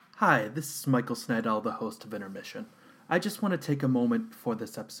Hi, this is Michael Snydell, the host of Intermission. I just want to take a moment before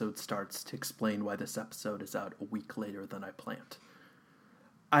this episode starts to explain why this episode is out a week later than I planned.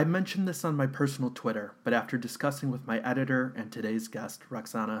 I mentioned this on my personal Twitter, but after discussing with my editor and today's guest,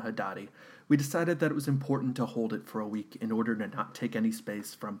 Roxana Hadadi, we decided that it was important to hold it for a week in order to not take any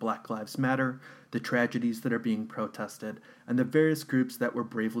space from Black Lives Matter, the tragedies that are being protested, and the various groups that were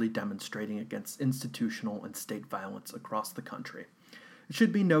bravely demonstrating against institutional and state violence across the country. It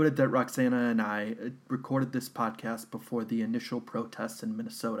should be noted that Roxana and I recorded this podcast before the initial protests in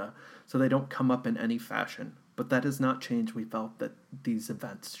Minnesota, so they don't come up in any fashion, but that has not changed. We felt that these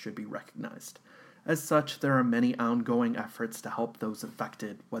events should be recognized. As such, there are many ongoing efforts to help those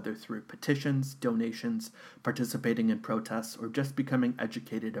affected, whether through petitions, donations, participating in protests, or just becoming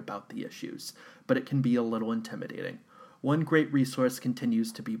educated about the issues, but it can be a little intimidating. One great resource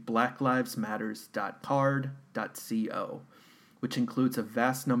continues to be blacklivesmatters.card.co, which includes a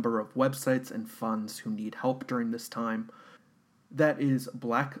vast number of websites and funds who need help during this time. That is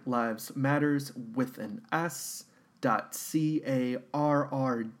Black Lives Matters with an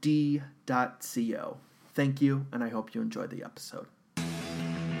S.CARRD.co. Thank you, and I hope you enjoy the episode.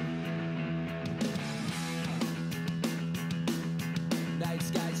 Night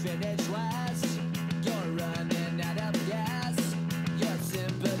skies finish last. You're running out of gas. Your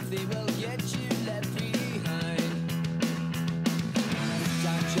sympathy will get you left behind.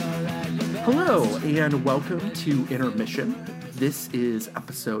 Hello, and welcome to Intermission. This is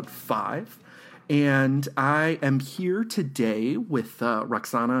episode 5, and I am here today with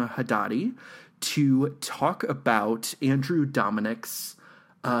Roxana Hadadi to talk about Andrew Dominik's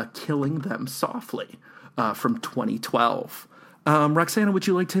Killing Them Softly from 2012. Roxana, would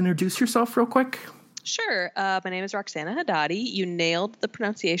you like to introduce yourself real quick? Sure. My name is Roxana Hadadi. You nailed the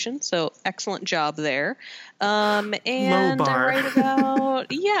pronunciation, so excellent job there. And Low bar. I write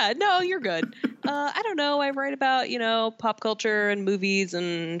about, you're good. I don't know. I write about, pop culture and movies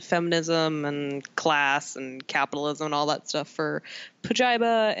and feminism and class and capitalism and all that stuff for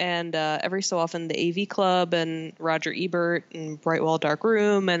Pajiba and every so often the AV Club and Roger Ebert and Bright Wall Dark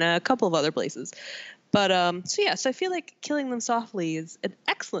Room and a couple of other places. But, so I feel like Killing Them Softly is an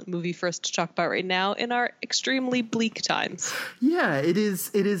excellent movie for us to talk about right now in our extremely bleak times. Yeah, it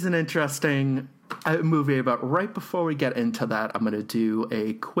is an interesting movie, but right before we get into that, I'm going to do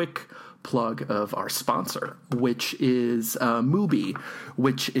a quick plug of our sponsor, which is Mubi,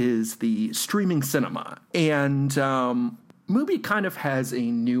 which is the streaming cinema. And Mubi kind of has a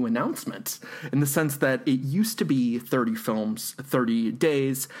new announcement in the sense that it used to be 30 films, 30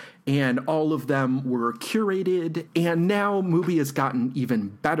 days, and all of them were curated. And now Mubi has gotten even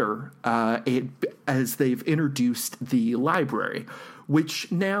better as they've introduced the library, which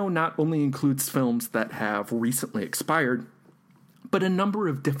now not only includes films that have recently expired, but a number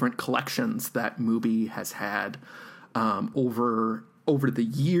of different collections that Mubi has had over the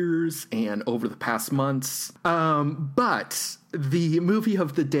years and over the past months. But the movie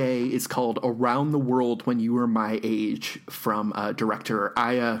of the day is called Around the World When You Were My Age from director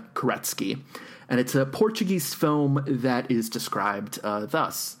Aya Koretsky. And it's a Portuguese film that is described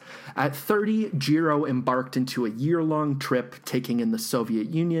thus. At 30, Jiro embarked into a year-long trip taking in the Soviet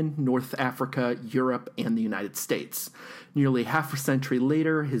Union, North Africa, Europe, and the United States. Nearly half a century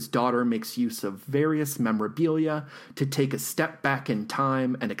later, his daughter makes use of various memorabilia to take a step back in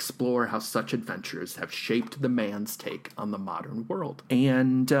time and explore how such adventures have shaped the man's take on the modern world.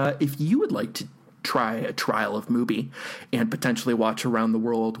 And if you would like to try a trial of Mubi and potentially watch Around the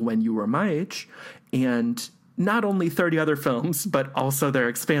World When You Were My Age, and not only 30 other films, but also their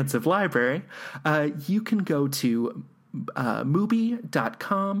expansive library, you can go to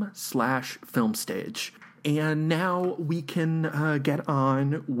Mubi.com/filmstage. And now we can get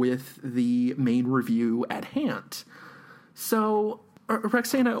on with the main review at hand. So,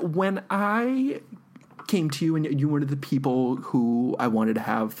 Roxana, when I came to you, and you were one of the people who I wanted to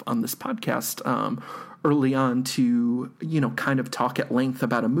have on this podcast early on to, kind of talk at length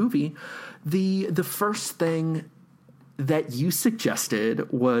about a movie, the first thing that you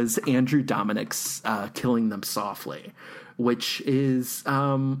suggested was Andrew Dominik's Killing Them Softly, which is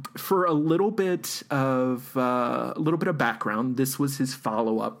for a little bit of background. This was his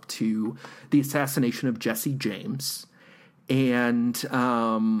follow-up to the assassination of Jesse James, and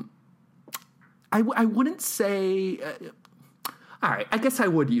I wouldn't say. All right, I guess I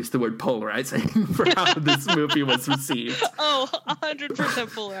would use the word polarizing for how this movie was received.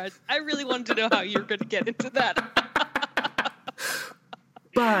 100% polarized. I really wanted to know how you're going to get into that.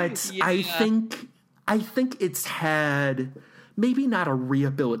 But yeah. I think it's had maybe not a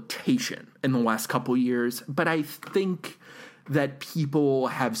rehabilitation in the last couple years, but I think that people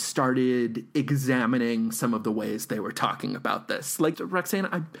have started examining some of the ways they were talking about this. Like,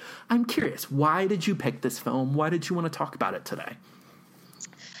 Roxana, I'm curious, why did you pick this film? Why did you want to talk about it today?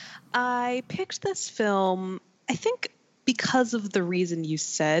 I picked this film, I think, because of the reason you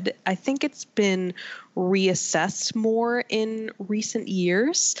said. I think it's been reassessed more in recent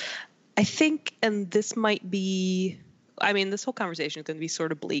years. I think, and this might be, I mean, this whole conversation is going to be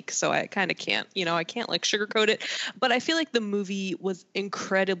sort of bleak, so I kind of can't, I can't like sugarcoat it. But I feel like the movie was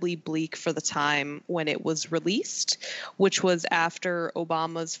incredibly bleak for the time when it was released, which was after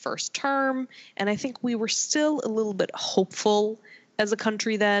Obama's first term. And I think we were still a little bit hopeful as a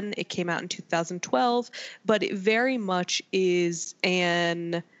country then. It came out in 2012, but it very much is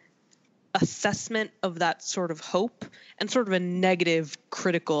an assessment of that sort of hope and sort of a negative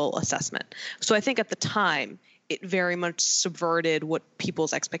critical assessment. So I think at the time, it very much subverted what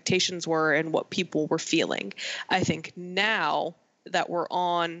people's expectations were and what people were feeling. I think now that we're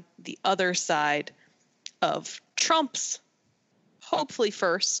on the other side of Trump's, hopefully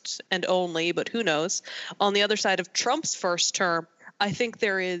first and only, but who knows, on the other side of Trump's first term, I think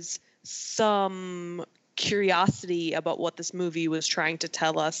there is some curiosity about what this movie was trying to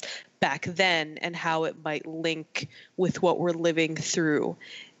tell us back then and how it might link with what we're living through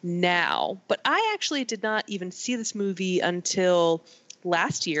now. But I actually did not even see this movie until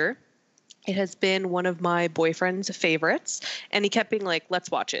last year. It has been one of my boyfriend's favorites, and he kept being like,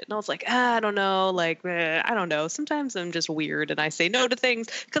 let's watch it. And I was like, I don't know, I don't know. Sometimes I'm just weird and I say no to things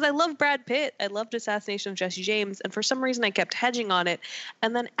because I love Brad Pitt. I loved Assassination of Jesse James, and for some reason I kept hedging on it.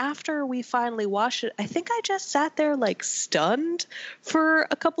 And then after we finally watched it, I think I just sat there like stunned for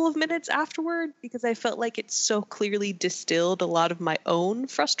a couple of minutes afterward because I felt like it so clearly distilled a lot of my own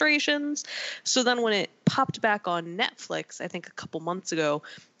frustrations. So then when it popped back on Netflix, I think a couple months ago,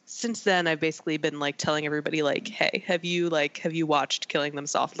 since then, I've basically been like telling everybody like, hey, have you watched Killing Them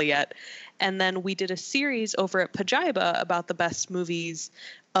Softly yet? And then we did a series over at Pajiba about the best movies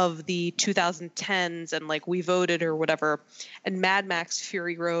of the 2010s, and like we voted or whatever. And Mad Max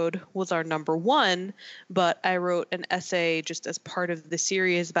Fury Road was our number one, but I wrote an essay just as part of the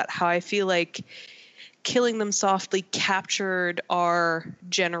series about how I feel like Killing Them Softly captured our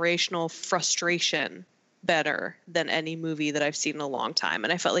generational frustration better than any movie that I've seen in a long time.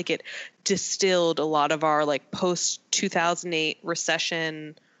 And I felt like it distilled a lot of our like post 2008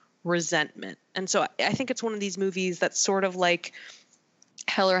 recession resentment. And so I think it's one of these movies that's sort of like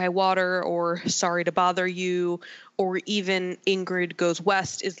Hell or High Water or Sorry to Bother You or even Ingrid Goes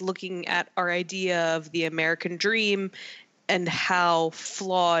West is looking at our idea of the American dream and how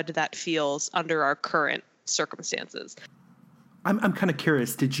flawed that feels under our current circumstances. I'm kind of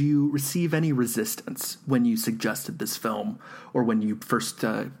curious, did you receive any resistance when you suggested this film or when you first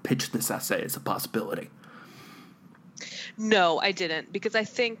pitched this essay as a possibility? No, I didn't, because I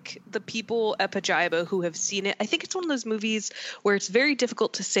think the people at Pajiba who have seen it, I think it's one of those movies where it's very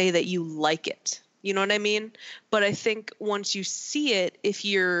difficult to say that you like it. You know what I mean? But I think once you see it, if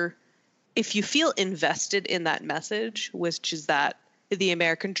you feel invested in that message, which is that the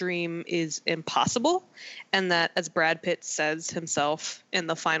American dream is impossible, and that, as Brad Pitt says himself in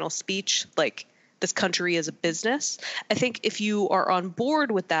the final speech, like, this country is a business. I think if you are on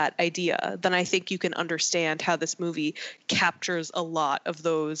board with that idea, then I think you can understand how this movie captures a lot of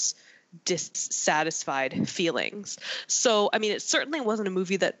those dissatisfied feelings. So, I mean, it certainly wasn't a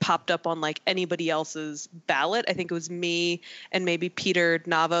movie that popped up on like anybody else's ballot. I think it was me and maybe Peter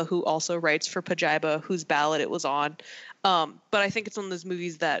Nava, who also writes for Pajiba, whose ballot it was on. But I think it's one of those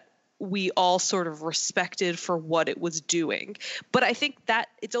movies that we all sort of respected for what it was doing. But I think that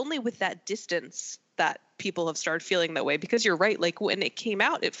it's only with that distance that people have started feeling that way, because you're right. Like, when it came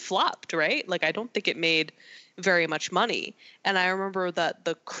out, it flopped, right? Like, I don't think it made very much money. And I remember that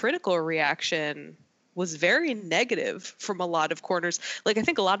the critical reaction was very negative from a lot of corners. Like, I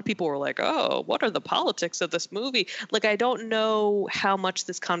think a lot of people were like, oh, what are the politics of this movie? Like, I don't know how much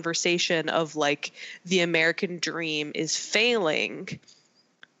this conversation of like the American dream is failing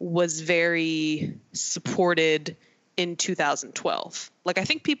was very supported in 2012. Like, I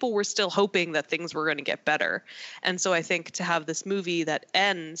think people were still hoping that things were going to get better. And so I think to have this movie that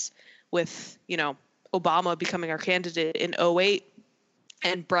ends with, you know, Obama becoming our candidate in 2008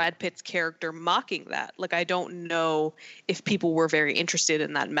 and Brad Pitt's character mocking that, like, I don't know if people were very interested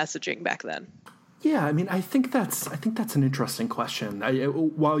in that messaging back then. Yeah, I mean, I think that's an interesting question.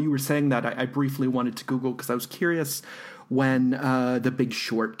 While you were saying that, I briefly wanted to Google because I was curious when The Big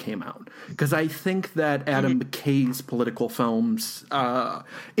Short came out, because I think that Adam McKay's political films,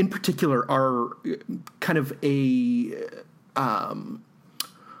 in particular, are kind of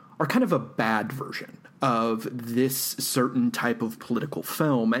a bad version of this certain type of political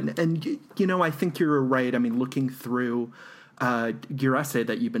film. And you know, I think you're right. I mean, looking through your essay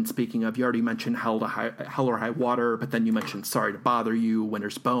that you've been speaking of, you already mentioned Hell or High Water, but then you mentioned Sorry to Bother You,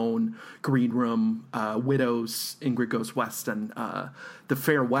 Winter's Bone, Green Room, Widows, Ingrid Goes West, and The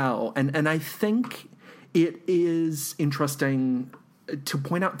Farewell. And I think it is interesting to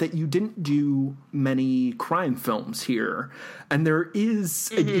point out that you didn't do many crime films here. And there is,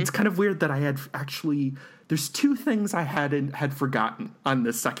 it's kind of weird that I had actually, there's two things I had forgotten on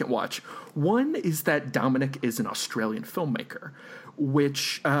this second watch. One is that Dominic is an Australian filmmaker,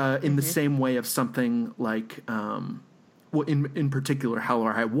 which in the same way of something like, well, in particular, Hell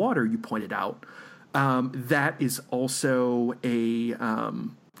or High Water, you pointed out, that is also a,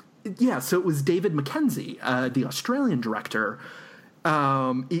 so it was David Mackenzie, the Australian director,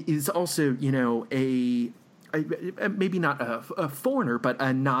 is also, you know, maybe not a foreigner, but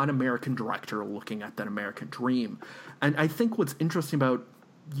a non-American director looking at that American dream. And I think what's interesting about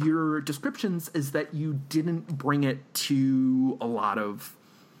your descriptions is that you didn't bring it to a lot of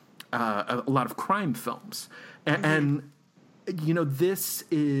crime films. And you know, this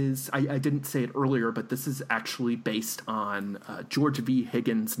is, I didn't say it earlier, but this is actually based on George V.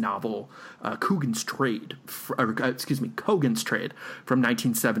 Higgins' novel, Coogan's Trade from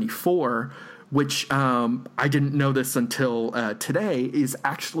 1974, which I didn't know this until today, is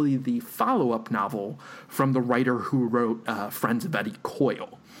actually the follow-up novel from the writer who wrote Friends of Eddie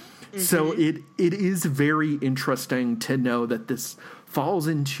Coyle. So it is very interesting to know that this falls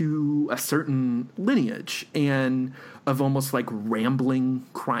into a certain lineage and of almost like rambling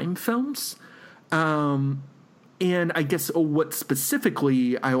crime films. And I guess what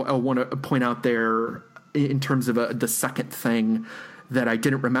specifically I want to point out there in terms of the second thing that I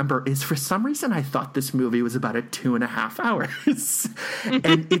didn't remember is, for some reason, I thought this movie was about 2.5 hours.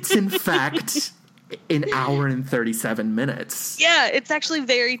 And it's in fact an hour and 37 minutes. Yeah, it's actually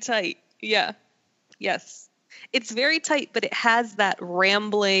very tight. Yeah. Yes. It's very tight, but it has that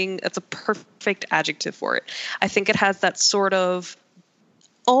rambling, that's a perfect adjective for it. I think it has that sort of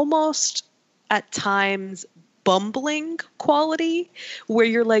almost at times bumbling quality where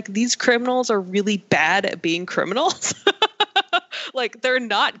you're like, these criminals are really bad at being criminals. Like, they're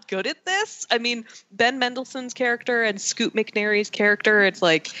not good at this. I mean, Ben Mendelsohn's character and Scoot McNairy's character, it's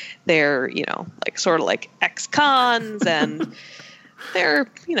like they're, you know, like sort of like ex-cons and their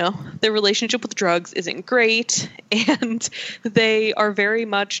relationship with drugs isn't great, and they are very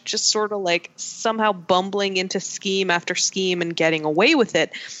much just sort of like somehow bumbling into scheme after scheme and getting away with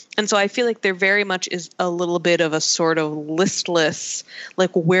it. And so I feel like there very much is a little bit of a sort of listless,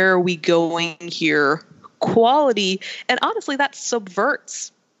 like, where are we going here quality. And honestly, that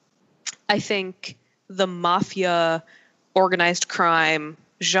subverts, I think, the mafia, organized crime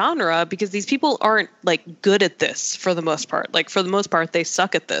genre, because these people aren't like good at this for the most part. Like, for the most part, they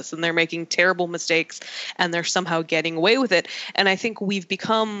suck at this and they're making terrible mistakes and they're somehow getting away with it. And I think we've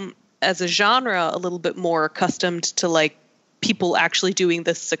become, as a genre, a little bit more accustomed to like people actually doing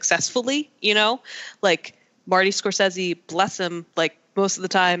this successfully, you know, like Marty Scorsese, bless him, like most of the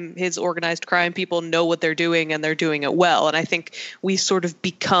time his organized crime people know what they're doing and they're doing it well. And I think we sort of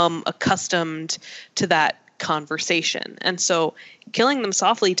become accustomed to that conversation. And so Killing Them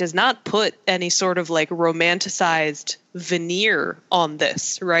Softly does not put any sort of like romanticized veneer on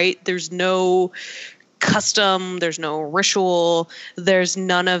this, right? There's no custom, there's no ritual, there's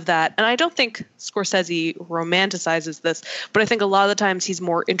none of that. And I don't think Scorsese romanticizes this, but I think a lot of the times he's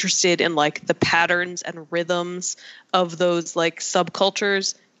more interested in like the patterns and rhythms of those like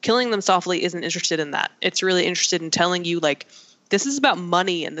subcultures. Killing Them Softly isn't interested in that. It's really interested in telling you like, this is about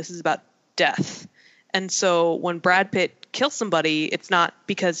money and this is about death. And so when Brad Pitt kills somebody, it's not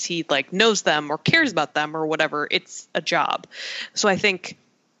because he like knows them or cares about them or whatever. It's a job. So I think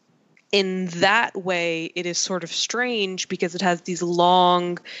in that way, it is sort of strange because it has these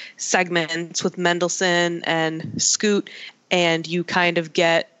long segments with Mendelsohn and Scoot, and you kind of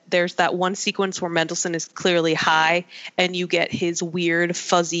get, there's that one sequence where Mendelsohn is clearly high and you get his weird,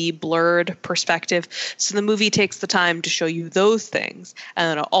 fuzzy, blurred perspective. So the movie takes the time to show you those things. And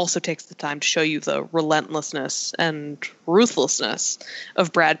then it also takes the time to show you the relentlessness and ruthlessness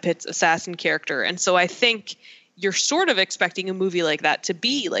of Brad Pitt's assassin character. And so I think you're sort of expecting a movie like that to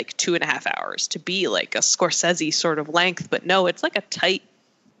be like 2.5 hours, to be like a Scorsese sort of length. But no, it's like a tight,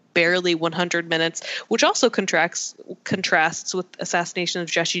 barely 100 minutes, which also contrasts with Assassination of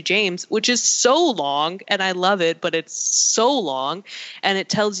Jesse James, which is so long, and I love it, but it's so long, and it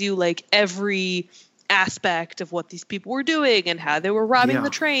tells you like every aspect of what these people were doing and how they were robbing the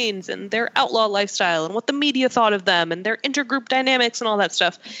trains and their outlaw lifestyle and what the media thought of them and their intergroup dynamics and all that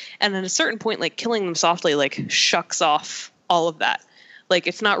stuff. And at a certain point, like, killing them softly, like, shucks off all of that. Like,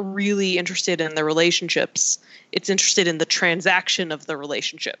 it's not really interested in the relationships. It's interested in the transaction of the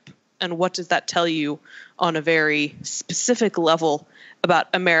relationship. And what does that tell you on a very specific level about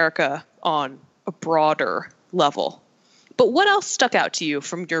America on a broader level? But what else stuck out to you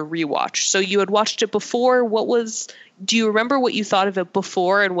from your rewatch? So you had watched it before. Do you remember what you thought of it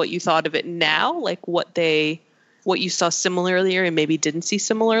before and what you thought of it now? Like what you saw similarly or maybe didn't see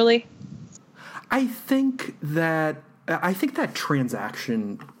similarly? I think that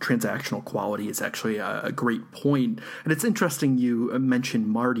transactional quality is actually a great point. And it's interesting you mentioned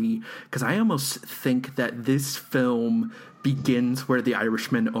Marty, because I almost think that this film begins where The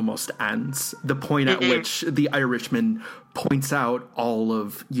Irishman almost ends. The point at which The Irishman points out all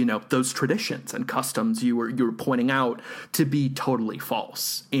of, those traditions and customs you were pointing out to be totally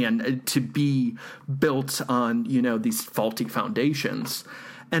false and to be built on, these faulty foundations.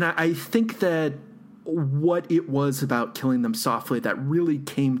 And I think that what it was about killing them softly that really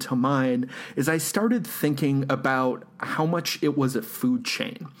came to mind is I started thinking about how much it was a food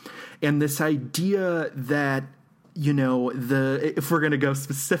chain. And this idea that, if we're going to go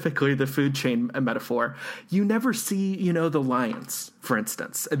specifically the food chain metaphor, you never see, the lions, for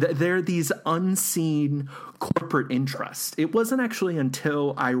instance. They're these unseen corporate interests. It wasn't actually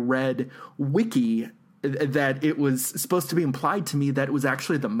until I read Wiki that it was supposed to be implied to me that it was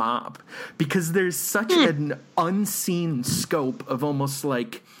actually the mob, because there's such an unseen scope of almost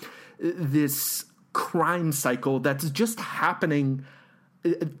like this crime cycle that's just happening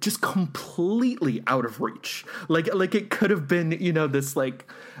just completely out of reach. Like it could have been, this like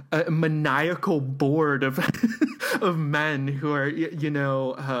maniacal board of of men who are,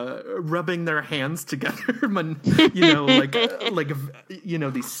 rubbing their hands together,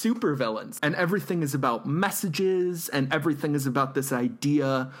 these super villains. And everything is about messages, and everything is about this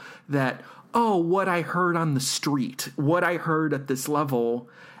idea that, what I heard on the street, what I heard at this level,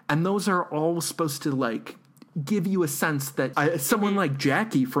 and those are all supposed to like give you a sense that someone like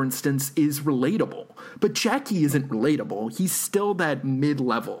Jackie, for instance, is relatable. But Jackie isn't relatable. He's still that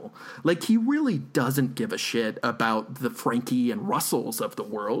mid-level. Like, he really doesn't give a shit about the Frankie and Russells of the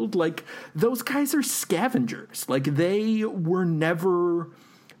world. Like, those guys are scavengers. Like, they were never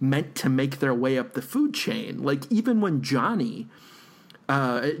meant to make their way up the food chain. Like, even when Johnny,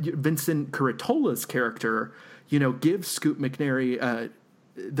 Vincent Caratola's character, gives Scoot McNairy,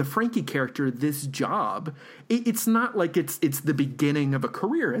 the Frankie character, this job, it's not like it's the beginning of a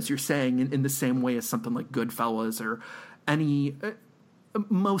career, as you're saying, in the same way as something like Goodfellas or any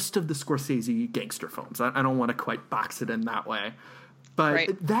most of the Scorsese gangster films. I don't want to quite box it in that way,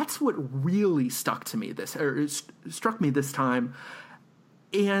 but that's what really struck me this time.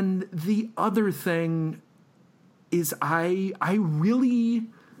 And the other thing is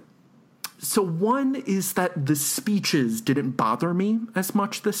So one is that the speeches didn't bother me as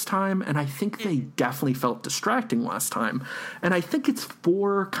much this time, and I think they definitely felt distracting last time. And I think it's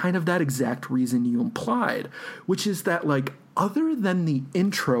for kind of that exact reason you implied, which is that, like, other than the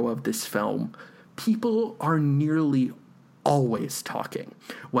intro of this film, people are nearly always talking,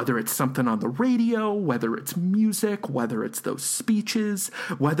 whether it's something on the radio, whether it's music, whether it's those speeches,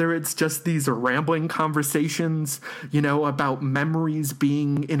 whether it's just these rambling conversations, about memories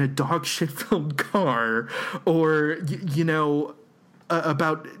being in a dog shit filled car, or,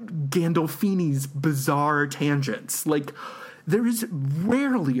 about Gandolfini's bizarre tangents. Like, there is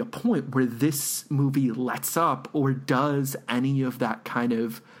rarely a point where this movie lets up or does any of that kind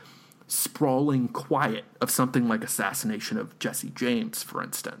of sprawling quiet of something like Assassination of Jesse James, for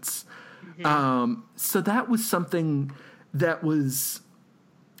instance. So that was something that was,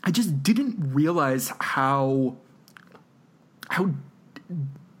 I just didn't realize how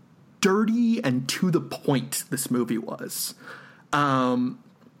dirty and to the point this movie was. And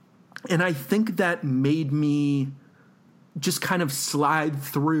I think that made me just kind of slide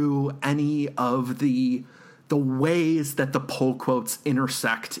through any of the ways that the pull quotes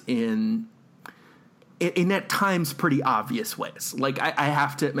intersect in at times pretty obvious ways. Like, I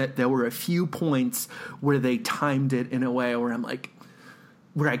have to admit, there were a few points where they timed it in a way where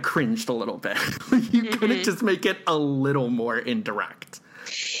where I cringed a little bit. You couldn't just make it a little more indirect.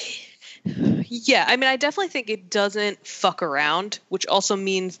 Yeah, I mean, I definitely think it doesn't fuck around, which also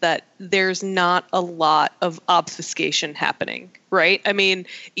means that there's not a lot of obfuscation happening, right? I mean,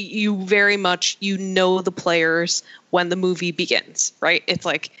 you very much, the players when the movie begins, right? It's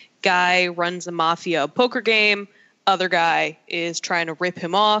like, guy runs a mafia poker game, other guy is trying to rip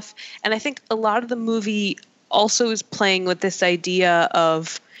him off. And I think a lot of the movie also is playing with this idea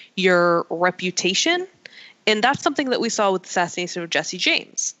of your reputation. And that's something that we saw with the assassination of Jesse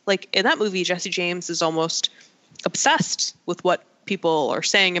James. Like in that movie, Jesse James is almost obsessed with what people are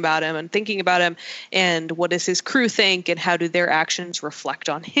saying about him and thinking about him, and what does his crew think, and how do their actions reflect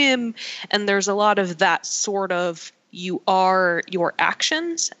on him. And there's a lot of that sort of, you are your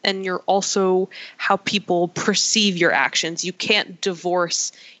actions, and you're also how people perceive your actions. You can't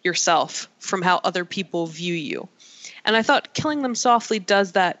divorce yourself from how other people view you. And I thought Killing Them Softly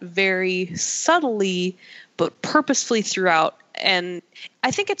does that very subtly, but purposefully throughout. And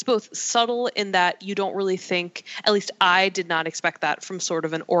I think it's both subtle in that you don't really think, at least I did not expect that from sort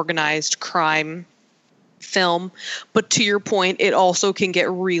of an organized crime film. But to your point, it also can get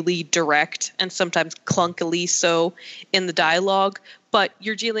really direct and sometimes clunkily so in the dialogue. But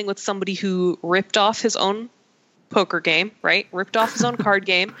you're dealing with somebody who ripped off his own poker game, right? Ripped off his own card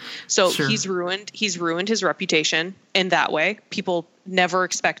game. So Sure. he's ruined his reputation in that way. People never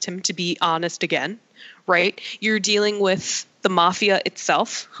expect him to be honest again, right? You're dealing with the mafia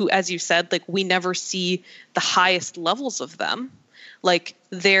itself, who, as you said, like, we never see the highest levels of them. Like,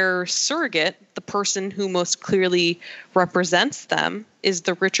 their surrogate, the person who most clearly represents them, is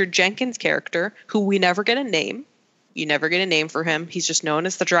the Richard Jenkins character, who we never get a name. You never get a name for him. He's just known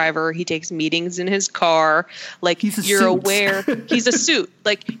as the driver. He takes meetings in his car. Like, you're aware he's a suit.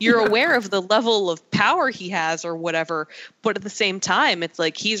 Like, you're aware of the level of power he has or whatever. But at the same time, it's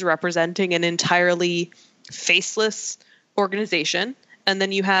like he's representing an entirely faceless organization. And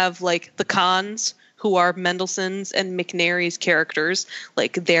then you have like the Khans, who are Mendelssohn's and McNary's characters.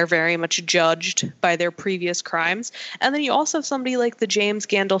 Like, they're very much judged by their previous crimes. And then you also have somebody like the James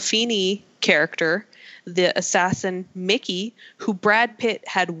Gandolfini character, the assassin Mickey, who Brad Pitt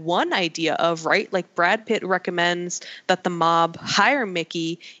had one idea of, right? Like, Brad Pitt recommends that the mob hire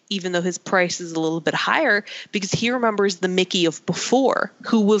Mickey, even though his price is a little bit higher, because he remembers the Mickey of before,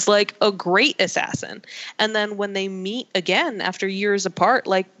 who was like a great assassin. And then when they meet again after years apart,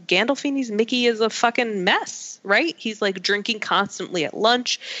 like, Gandolfini's Mickey is a fucking mess, right? He's like drinking constantly at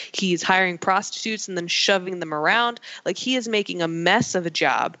lunch. He's hiring prostitutes and then shoving them around. Like, he is making a mess of a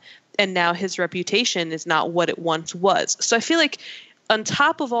job. And now his reputation is not what it once was. So I feel like on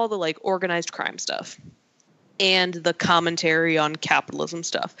top of all the like organized crime stuff and the commentary on capitalism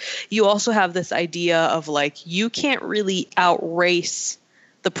stuff, you also have this idea of like, you can't really outrace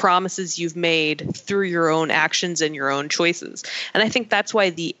the promises you've made through your own actions and your own choices. And I think that's why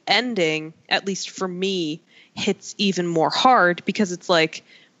the ending, at least for me, hits even more hard, because it's like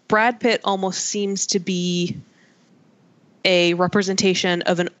Brad Pitt almost seems to be a representation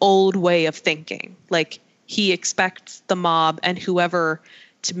of an old way of thinking. Like, he expects the mob and whoever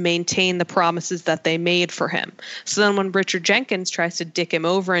to maintain the promises that they made for him. So then when Richard Jenkins tries to dick him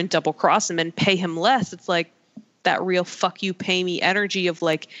over and double cross him and pay him less, it's like that real fuck you, pay me energy of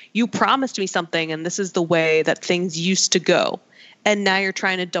like, you promised me something and this is the way that things used to go. And now you're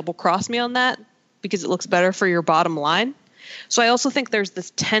trying to double cross me on that because it looks better for your bottom line. So I also think there's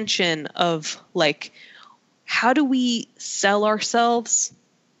this tension of like, how do we sell ourselves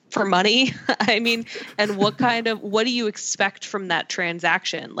for money? I mean, and what do you expect from that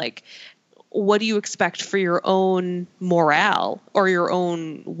transaction? Like, what do you expect for your own morale or your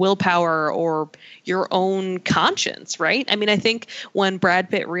own willpower or your own conscience, right? I mean, I think when Brad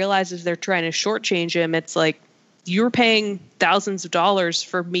Pitt realizes they're trying to shortchange him, it's like, you're paying thousands of dollars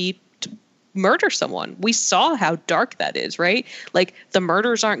for me to murder someone. We saw how dark that is, right? Like, the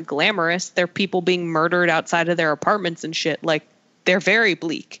murders aren't glamorous. They're people being murdered outside of their apartments and shit. Like, they're very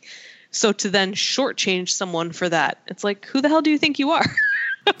bleak. So to then shortchange someone for that, it's like, who the hell do you think you are?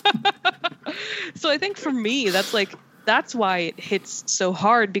 So I think for me, that's why it hits so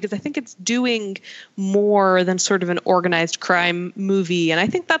hard, because I think it's doing more than sort of an organized crime movie. And I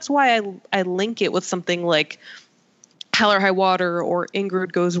think that's why I link it with something like Hell or High Water or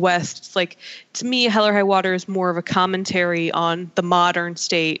Ingrid Goes West. It's like, to me, Hell or High Water is more of a commentary on the modern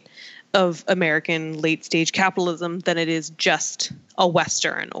state of American late stage capitalism than it is just a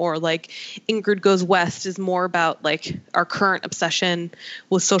Western. Or like Ingrid Goes West is more about like our current obsession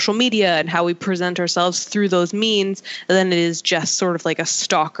with social media and how we present ourselves through those means than it is just sort of like a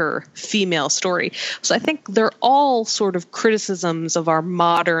stalker female story. So I think they're all sort of criticisms of our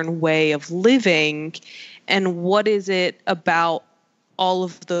modern way of living. And what is it about all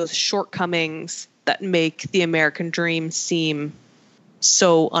of those shortcomings that make the American dream seem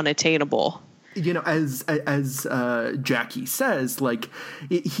so unattainable? you know, as Jackie says, like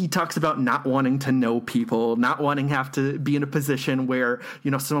he talks about not wanting to know people, not wanting to have to be in a position where,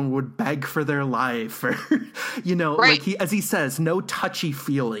 you know, someone would beg for their life, or, you know, right. like as he says, no touchy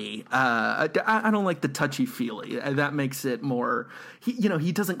feely. I don't like the touchy feely. That makes it more.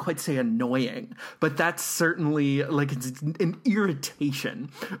 He doesn't quite say annoying, but that's certainly like it's an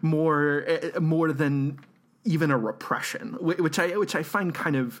irritation more than even a repression, which I find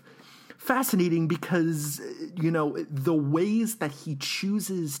kind of fascinating, because, you know, the ways that he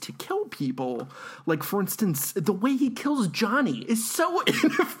chooses to kill people, like, for instance, the way he kills Johnny is so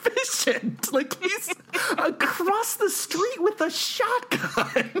inefficient. Like, he's across the street with a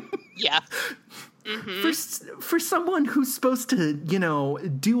shotgun. Yeah. Mm-hmm. For someone who's supposed to, you know,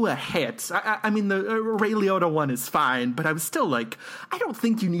 do a hit, I mean, the Ray Liotta one is fine, but I was still like, I don't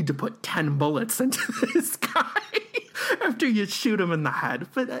think you need to put 10 bullets into this guy after you shoot him in the head.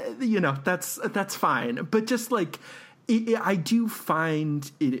 But, you know, that's fine. But just like, I do find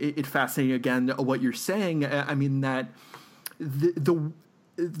it fascinating, again, what you're saying. I mean, that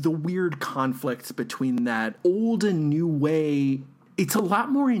the weird conflict between that old and new way, it's a lot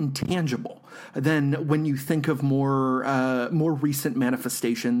more intangible than when you think of more recent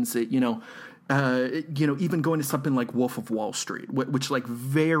manifestations. You know, even going to something like Wolf of Wall Street, which like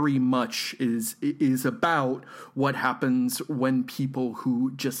very much is about what happens when people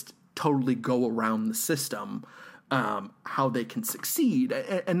who just totally go around the system, how they can succeed.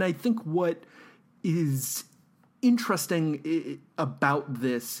 And I think what is interesting about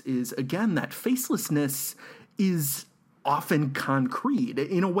this is, again, that facelessness is often concrete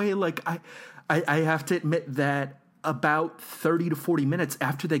in a way. Like I have to admit that about 30 to 40 minutes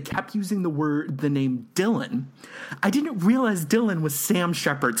after they kept using the name Dylan, I didn't realize Dylan was Sam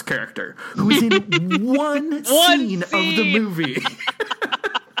Shepard's character, who was in one scene of the movie.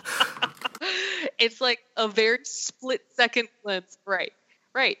 It's like a very split second glimpse.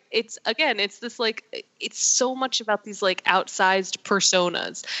 Right. It's this like, it's so much about these like outsized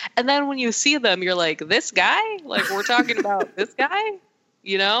personas. And then when you see them, you're like, this guy? Like, we're talking about this guy?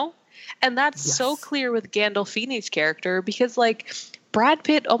 You know? And that's so clear with Gandolfini's character, because like Brad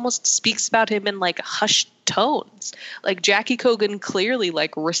Pitt almost speaks about him in like hushed tones. Like Jackie Cogan clearly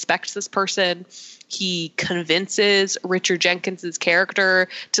like respects this person. He convinces Richard Jenkins's character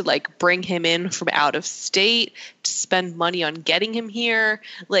to like bring him in from out of state, to spend money on getting him here.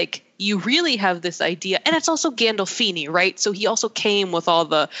 Like, you really have this idea, and it's also Gandolfini, right? So he also came with all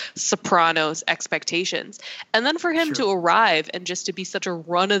the Sopranos expectations. And then for him to arrive and just to be such a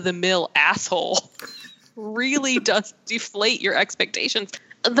run-of-the-mill asshole really does deflate your expectations.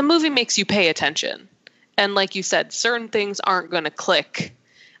 The movie makes you pay attention. And like you said, certain things aren't going to click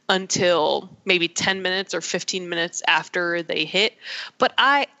until maybe 10 minutes or 15 minutes after they hit. But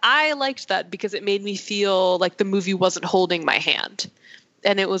I liked that, because it made me feel like the movie wasn't holding my hand.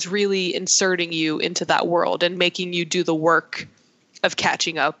 And it was really inserting you into that world and making you do the work of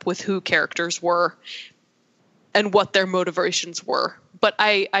catching up with who characters were and what their motivations were. But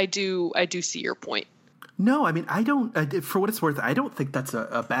I do see your point. No, I mean, I don't, for what it's worth, I don't think that's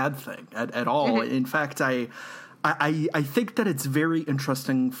a bad thing at all. Mm-hmm. In fact, I think that it's very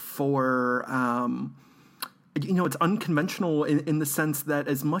interesting for, you know, it's unconventional in the sense that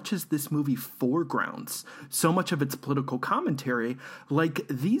as much as this movie foregrounds so much of its political commentary, like,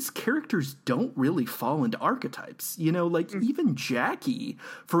 these characters don't really fall into archetypes. You know, like, even Jackie,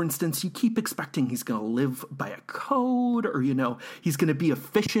 for instance, you keep expecting he's going to live by a code, or, you know, he's going to be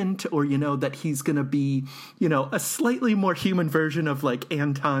efficient, or, you know, that he's going to be, you know, a slightly more human version of, like,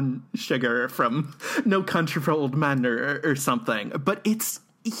 Anton Chigurh from No Country for Old Men or something. But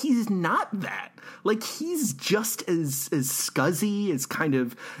he's not that. Like, he's just as scuzzy as kind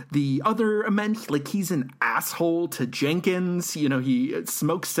of the other men. Like, he's an asshole to Jenkins. You know, he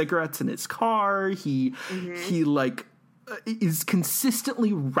smokes cigarettes in his car. He like is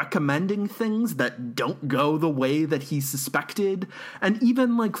consistently recommending things that don't go the way that he suspected. And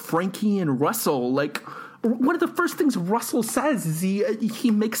even like Frankie and Russell, like, one of the first things Russell says is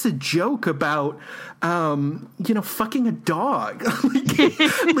he makes a joke about, you know, fucking a dog.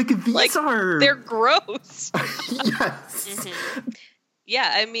 like these like, they're gross. Yes. Mm-hmm.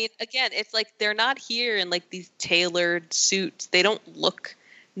 Yeah, I mean, again, it's like they're not here in like these tailored suits. They don't look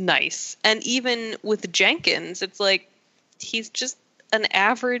nice. And even with Jenkins, it's like he's just an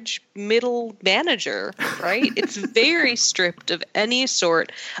average middle manager, right? It's very stripped of any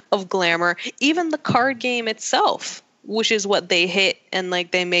sort of glamour. Even the card game itself, which is what they hit and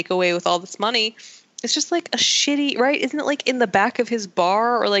like they make away with all this money, it's just like a shitty, right? Isn't it like in the back of his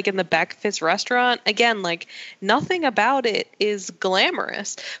bar or like in the back of his restaurant? Again, like nothing about it is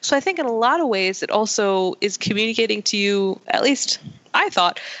glamorous. So I think in a lot of ways it also is communicating to you, at least I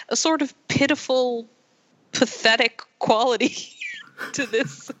thought, a sort of pitiful, pathetic quality to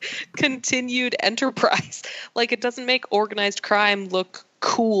this continued enterprise. Like it doesn't make organized crime look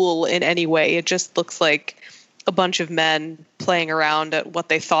cool in any way. It just looks like a bunch of men playing around at what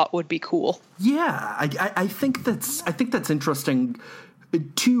they thought would be cool. Yeah, I think that's interesting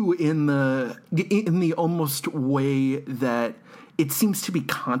too, in the almost way that it seems to be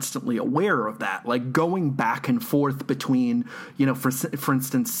constantly aware of that, like going back and forth between, for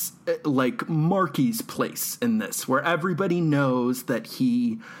instance, like Marky's place in this, where everybody knows that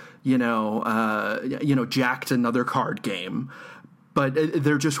he, jacked another card game. But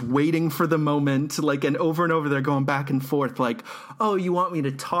they're just waiting for the moment, like, and over they're going back and forth, like, oh, you want me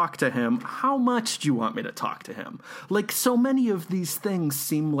to talk to him? How much do you want me to talk to him? Like, so many of these things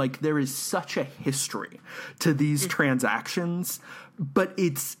seem like there is such a history to these transactions, but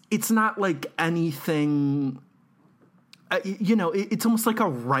it's not like anything. It's almost like a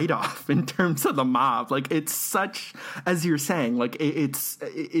write-off in terms of the mob. Like, it's such, as you're saying, like, it's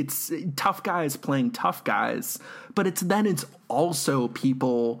tough guys playing tough guys, but it's also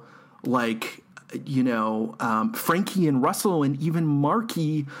people like, Frankie and Russell and even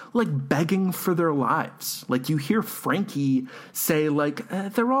Marky, like, begging for their lives. Like, you hear Frankie say, like,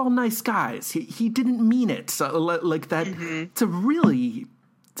 they're all nice guys. He didn't mean it. So, like that. Mm-hmm. It's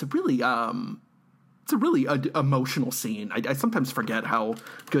a really emotional scene. I sometimes forget how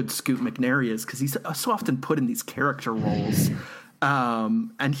good Scoot McNairy is because he's so often put in these character roles.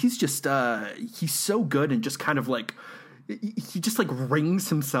 And he's just, he's so good and just kind of like, he just like wrings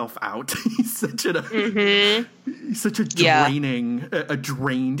himself out. He's such a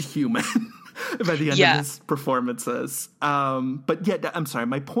drained human by the end of his performances. But yeah, I'm sorry.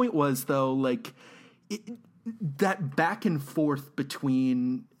 My point was though, like, that back and forth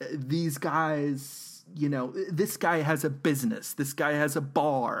between these guys, this guy has a business, this guy has a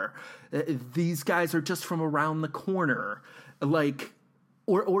bar, these guys are just from around the corner, like,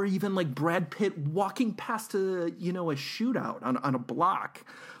 or even like Brad Pitt walking past a shootout on a block.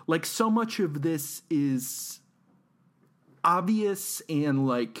 Like, so much of this is obvious and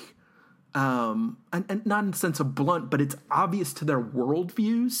like, and not in the sense of blunt, but it's obvious to their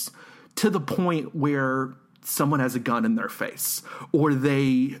worldviews to the point where someone has a gun in their face, or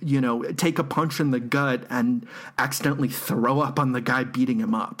they, take a punch in the gut and accidentally throw up on the guy beating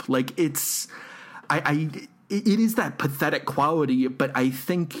him up. Like, it is that pathetic quality, but I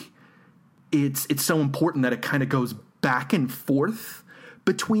think it's so important that it kind of goes back and forth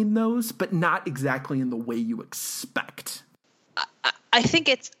between those, but not exactly in the way you expect. I think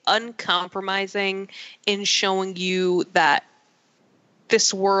it's uncompromising in showing you that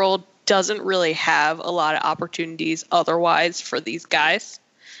this world doesn't really have a lot of opportunities otherwise for these guys.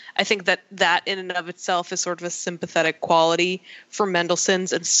 I think that in and of itself is sort of a sympathetic quality for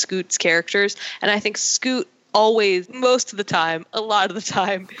Mendelssohn's and Scoot's characters. And I think Scoot always, most of the time, a lot of the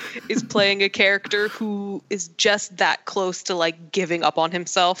time, is playing a character who is just that close to like giving up on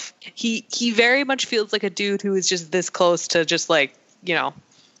himself. He very much feels like a dude who is just this close to just like,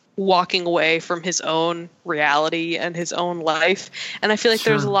 walking away from his own reality and his own life. And I feel like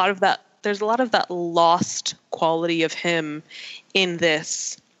there's a lot of that lost quality of him in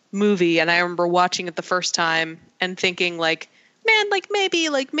this movie. And I remember watching it the first time and thinking like, man, like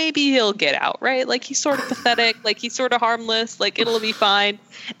maybe he'll get out, right? Like, he's sort of pathetic, like he's sort of harmless, like it'll be fine.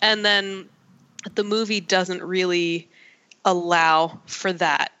 And then the movie doesn't really allow for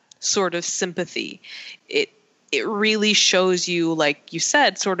that sort of sympathy. It really shows you, like you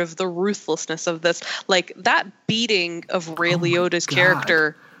said, sort of the ruthlessness of this. Like, that beating of Ray Liotta's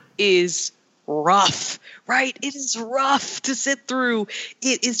character is rough, right? It is rough to sit through.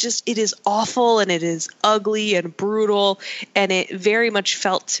 It is awful, and it is ugly and brutal. And it very much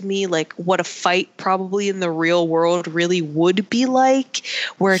felt to me like what a fight probably in the real world really would be like,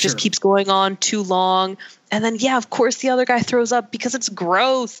 where it just keeps going on too long. And then, of course, the other guy throws up because it's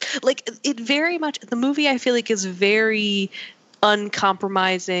gross. Like, it very much, the movie I feel like is very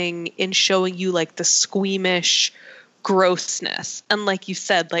uncompromising in showing you like the squeamish grossness. And like you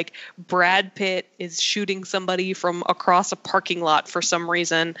said, like Brad Pitt is shooting somebody from across a parking lot for some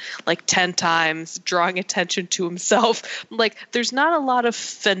reason, like 10 times, drawing attention to himself. Like, there's not a lot of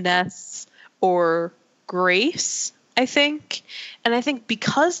finesse or grace, I think. And I think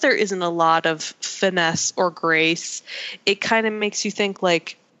because there isn't a lot of finesse or grace, it kind of makes you think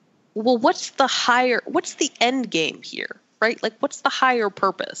like, well, what's the end game here, right? Like, what's the higher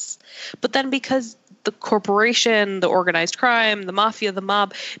purpose? But then because the corporation, the organized crime, the mafia, the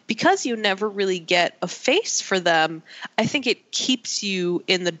mob, because you never really get a face for them, I think it keeps you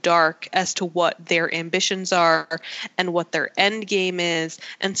in the dark as to what their ambitions are and what their end game is.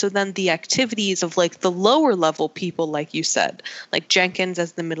 And so then the activities of like the lower level people, like you said, like Jenkins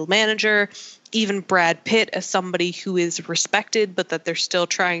as the middle manager, even Brad Pitt as somebody who is respected, but that they're still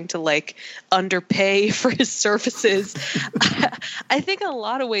trying to like underpay for his services. I think in a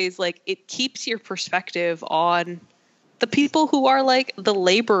lot of ways, like it keeps your perspective on the people who are like the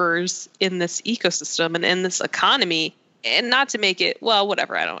laborers in this ecosystem and in this economy. And not to make it, well,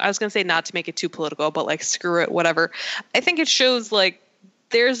 whatever. I was going to say not to make it too political, but like screw it, whatever. I think it shows like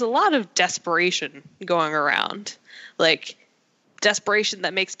there's a lot of desperation going around. Like, desperation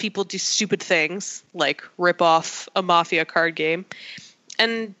that makes people do stupid things, like rip off a mafia card game,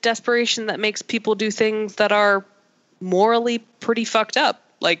 and desperation that makes people do things that are morally pretty fucked up,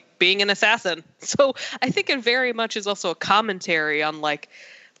 like being an assassin. So I think it very much is also a commentary on like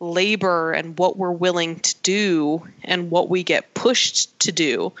labor and what we're willing to do and what we get pushed to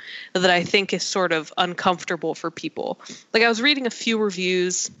do that I think is sort of uncomfortable for people. Like I was reading a few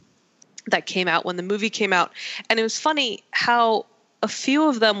reviews that came out when the movie came out, and it was funny how a few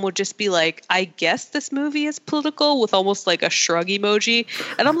of them would just be like, I guess this movie is political, with almost like a shrug emoji.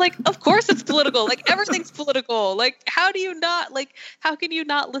 And I'm like, of course it's political. Like everything's political. Like how can you not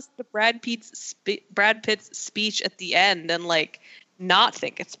listen to Brad Pitt's speech at the end and like not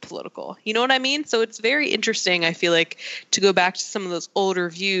think it's political? You know what I mean? So it's very interesting, I feel like, to go back to some of those older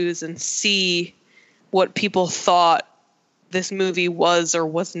views and see what people thought this movie was or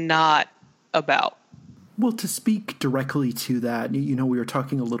was not about. Well, to speak directly to that, we were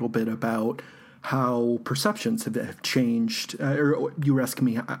talking a little bit about how perceptions have changed, or you were asking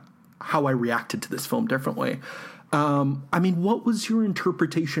me how I reacted to this film differently. What was your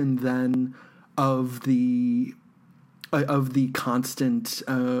interpretation then of the constant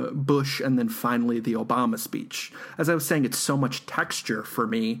Bush and then finally the Obama speech? As I was saying, it's so much texture for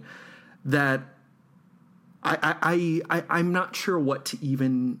me that I'm not sure what to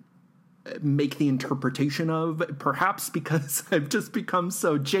even make the interpretation of, perhaps because I've just become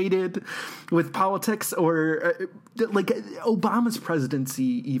so jaded with politics, or like Obama's presidency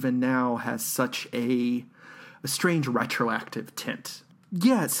even now has such a strange retroactive tint.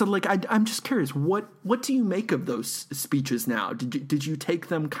 Yeah, so like I'm just curious, what do you make of those speeches now? Did you take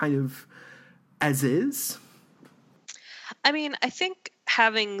them kind of as is? I mean, I think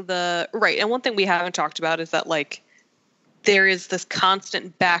having the right, and one thing we haven't talked about is that like there is this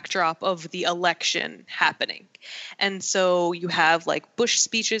constant backdrop of the election happening. And so you have like Bush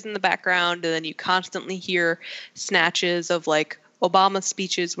speeches in the background, and then you constantly hear snatches of like Obama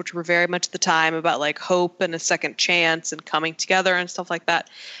speeches, which were very much the time about like hope and a second chance and coming together and stuff like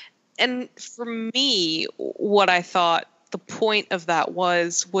that. And for me, what I thought the point of that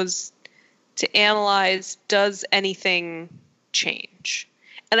was to analyze, does anything change?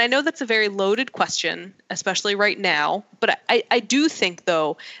 And I know that's a very loaded question, especially right now, but I do think,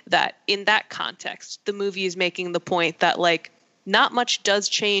 though, that in that context, the movie is making the point that, like, not much does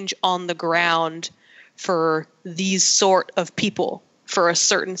change on the ground for these sort of people, for a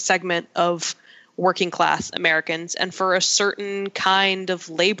certain segment of working class Americans and for a certain kind of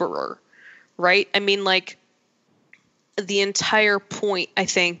laborer, right? I mean, like, the entire point, I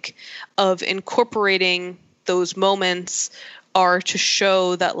think, of incorporating those moments are to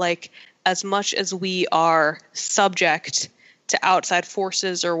show that, like, as much as we are subject to outside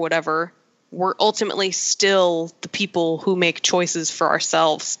forces or whatever, we're ultimately still the people who make choices for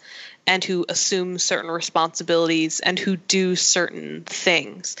ourselves and who assume certain responsibilities and who do certain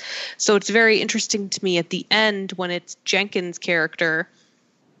things. So it's very interesting to me at the end when it's Jenkins' character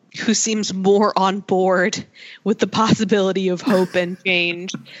who seems more on board with the possibility of hope and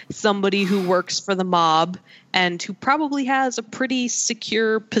change, somebody who works for the mob and who probably has a pretty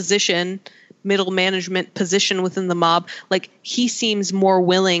secure position, middle management position within the mob. Like, he seems more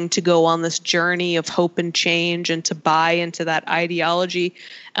willing to go on this journey of hope and change and to buy into that ideology.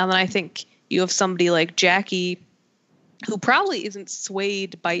 And then I think you have somebody like Jackie, who probably isn't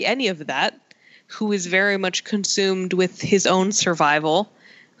swayed by any of that, who is very much consumed with his own survival,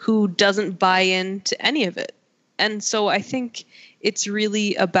 who doesn't buy into any of it. And so I think it's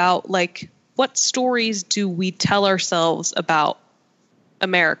really about, like, what stories do we tell ourselves about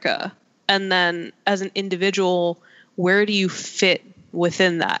America? And then as an individual, where do you fit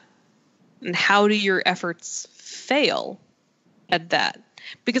within that? And how do your efforts fail at that?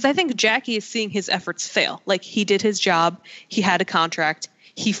 Because I think Jackie is seeing his efforts fail. Like, he did his job, he had a contract,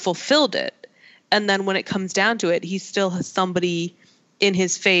 he fulfilled it. And then when it comes down to it, he still has somebody in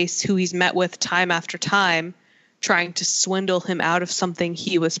his face who he's met with time after time, trying to swindle him out of something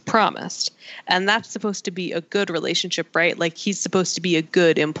he was promised. And that's supposed to be a good relationship, right? Like, he's supposed to be a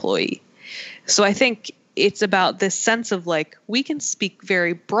good employee. So I think it's about this sense of, like, we can speak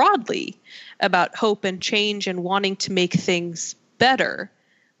very broadly about hope and change and wanting to make things better.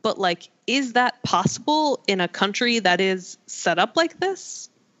 But, like, is that possible in a country that is set up like this?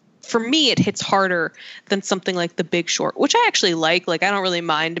 For me, it hits harder than something like The Big Short, which I actually like. Like, I don't really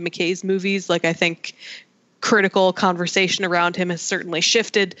mind McKay's movies. Like, I think critical conversation around him has certainly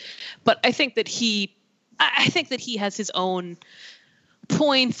shifted. But I think that he has his own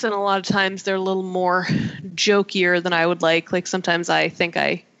points, and a lot of times they're a little more jokier than I would like. Like, sometimes I think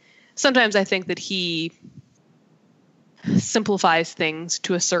that he simplifies things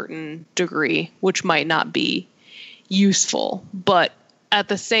to a certain degree, which might not be useful. But at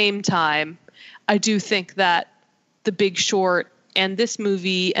the same time, I do think that The Big Short and this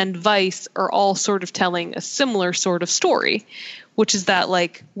movie and Vice are all sort of telling a similar sort of story, which is that,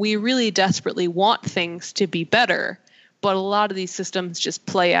 like, we really desperately want things to be better, but a lot of these systems just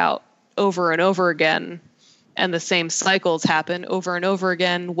play out over and over again, and the same cycles happen over and over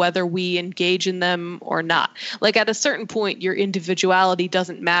again, whether we engage in them or not. Like, at a certain point, your individuality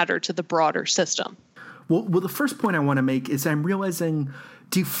doesn't matter to the broader system. Well, the first point I want to make is I'm realizing,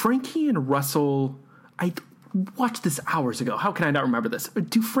 do Frankie and Russell, I watched this hours ago, how can I not remember this?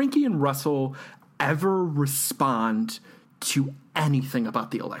 Do Frankie and Russell ever respond to anything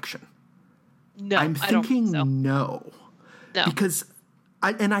about the election? No, I'm I don't thinking think so. No. Because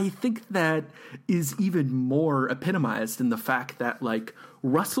I think that is even more epitomized in the fact that, like,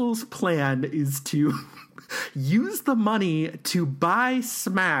 Russell's plan is to use the money to buy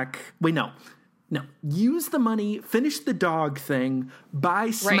Smack. Wait, no. Use the money, finish the dog thing,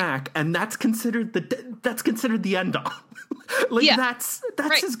 buy Smack, and that's considered the end all. Like, yeah. That's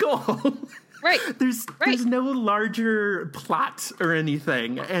his goal. Right. There's no larger plot or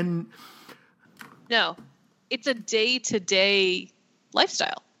anything, and no, it's a day-to-day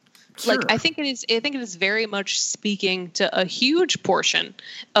lifestyle. Sure. Like, I think it is very much speaking to a huge portion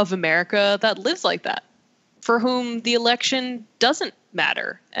of America that lives like that, for whom the election doesn't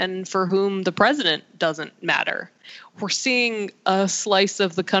matter and for whom the president doesn't matter. We're seeing a slice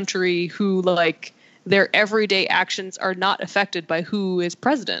of the country who, like, their everyday actions are not affected by who is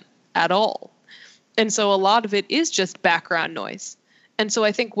president at all. And so a lot of it is just background noise. And so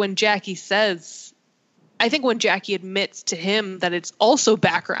I think when Jackie admits to him that it's also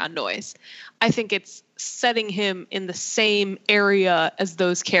background noise, I think it's setting him in the same area as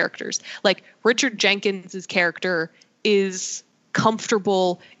those characters. Like, Richard Jenkins's character is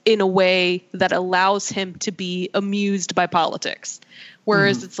comfortable in a way that allows him to be amused by politics.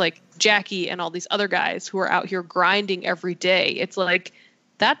 Whereas it's like Jackie and all these other guys who are out here grinding every day. It's like,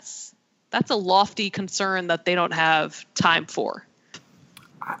 that's a lofty concern that they don't have time for.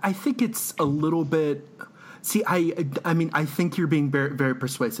 I think it's a little bit. See, I mean, I think you're being very, very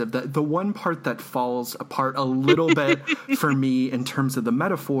persuasive. The one part that falls apart a little bit for me in terms of the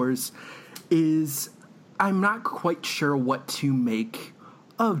metaphors is I'm not quite sure what to make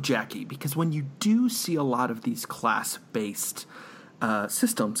of Jackie, because when you do see a lot of these class-based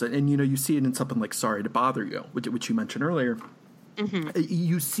systems, and you see it in something like Sorry to Bother You, which you mentioned earlier,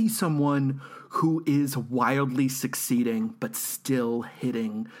 you see someone who is wildly succeeding but still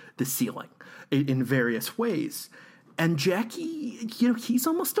hitting the ceiling in various ways. And Jackie, he's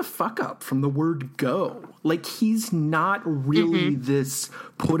almost a fuck-up from the word go. Like, he's not really this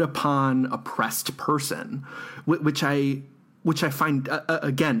put-upon, oppressed person, which I find,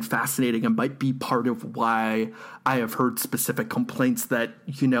 again, fascinating and might be part of why I have heard specific complaints that,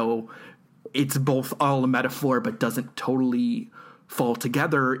 it's both all a metaphor but doesn't totally fall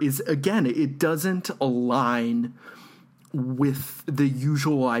together, is, again, it doesn't align with the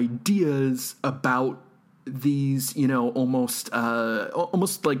usual ideas about these, almost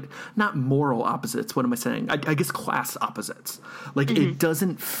like, not moral opposites. What am I saying? I guess class opposites. Like, it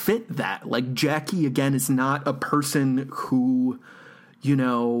doesn't fit that. Like, Jackie, again, is not a person who,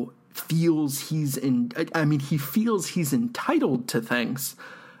 feels he feels he's entitled to things.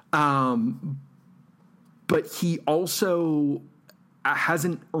 But he also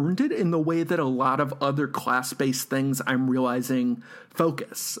hasn't earned it in the way that a lot of other class-based things I'm realizing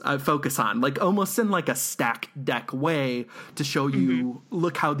focus on, like almost in like a stack deck way to show you,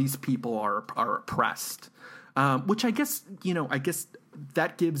 look how these people are oppressed, which I guess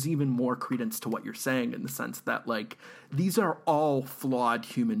that gives even more credence to what you're saying, in the sense that, like, these are all flawed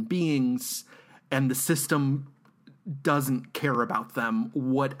human beings and the system doesn't care about them,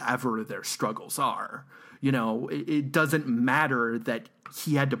 whatever their struggles are. You know, it doesn't matter that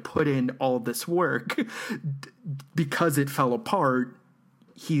he had to put in all this work because it fell apart.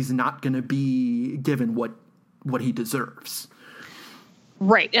 He's not going to be given what he deserves.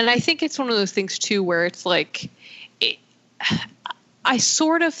 Right. And I think it's one of those things too, where it's like, I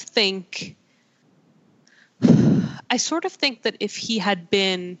sort of think that if he had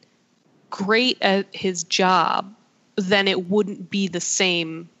been great at his job, then it wouldn't be the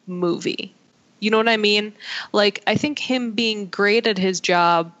same movie. You know what I mean? Like, I think him being great at his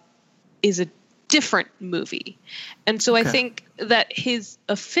job is a different movie. And so I think that his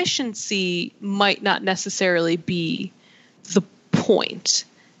efficiency might not necessarily be the point.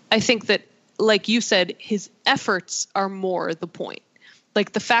 I think that, like you said, his efforts are more the point.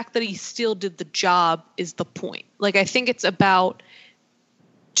 Like, the fact that he still did the job is the point. Like, I think it's about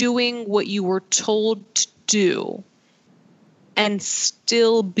doing what you were told to do and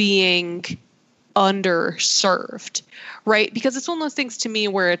still being underserved, right? Because it's one of those things to me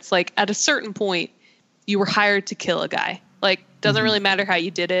where it's like, at a certain point, you were hired to kill a guy. Like, doesn't really matter how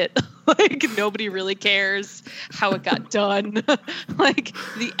you did it. Like, nobody really cares how it got done. Like,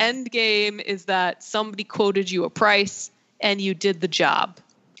 the end game is that somebody quoted you a price and you did the job.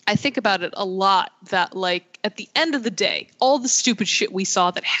 I think about it a lot that, like, at the end of the day, all the stupid shit we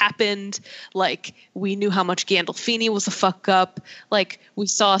saw that happened, like, we knew how much Gandolfini was a fuck up. Like, we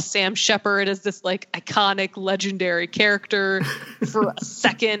saw Sam Shepard as this, like, iconic, legendary character for a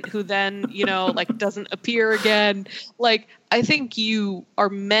second, who then, you know, like, doesn't appear again. Like, I think you are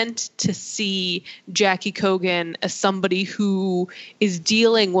meant to see Jackie Coogan as somebody who is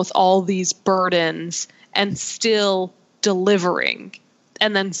dealing with all these burdens and still delivering,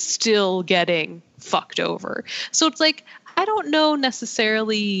 and then still getting fucked over. So it's like, I don't know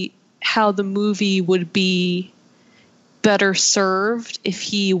necessarily how the movie would be better served if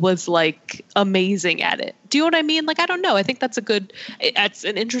he was, like, amazing at it. Do you know what I mean? Like, I don't know. I think that's it's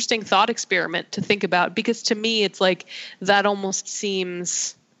an interesting thought experiment to think about, because to me, it's like, that almost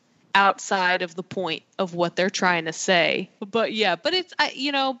seems outside of the point of what they're trying to say. But yeah, but it's,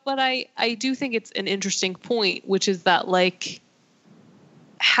 I do think it's an interesting point, which is that, like,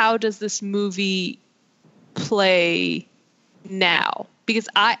 how does this movie play now? Because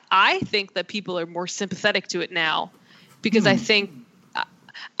I think that people are more sympathetic to it now, because I think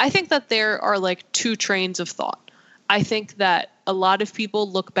that there are, like, two trains of thought. I think that a lot of people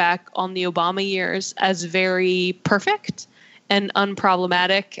look back on the Obama years as very perfect and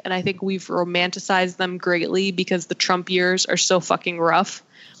unproblematic, and I think we've romanticized them greatly because the Trump years are so fucking rough.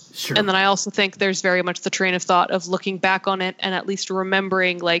 Sure. And then I also think there's very much the train of thought of looking back on it and at least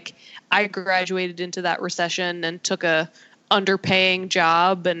remembering, like, I graduated into that recession and took a underpaying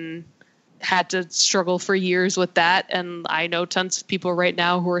job and had to struggle for years with that. And I know tons of people right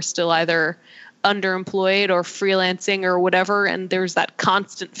now who are still either underemployed or freelancing or whatever. And there's that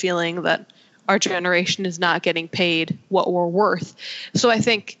constant feeling that our generation is not getting paid what we're worth. So I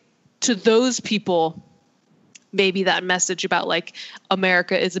think to those people, maybe that message about, like,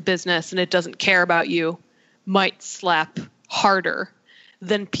 America is a business and it doesn't care about you might slap harder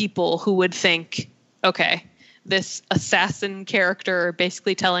than people who would think, okay, this assassin character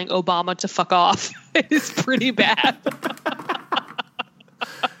basically telling Obama to fuck off is pretty bad.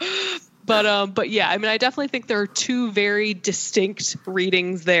 But yeah, I mean, I definitely think there are two very distinct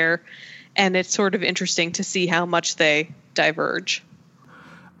readings there, and it's sort of interesting to see how much they diverge.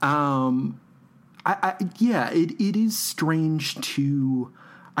 It is strange to.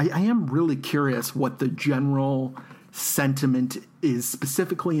 I am really curious what the general sentiment is,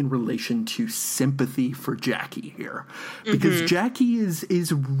 specifically in relation to sympathy for Jackie here, because Jackie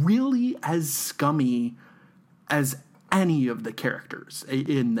is really as scummy as any of the characters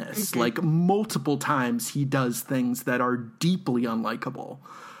in this. Like, multiple times he does things that are deeply unlikable,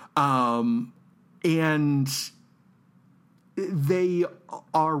 and they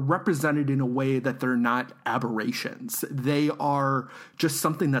are represented in a way that they're not aberrations. They are just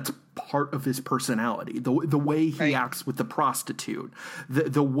something that's part of his personality. The way he acts with the prostitute,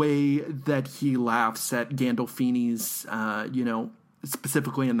 the way that he laughs at Gandolfini's,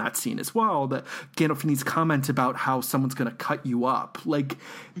 specifically in that scene as well, that Gandolfini's comment about how someone's going to cut you up. Like,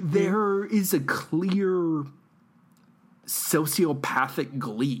 there is a clear sociopathic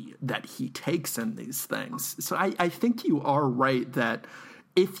glee that he takes in these things. So I think you are right that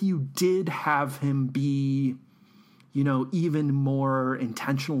if you did have him be, even more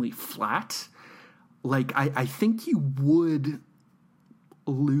intentionally flat, like, I think you would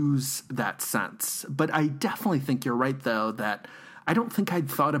lose that sense. But I definitely think you're right, though, that I don't think I'd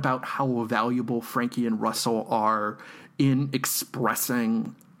thought about how valuable Frankie and Russell are in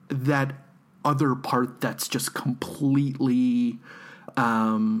expressing that other part that's just completely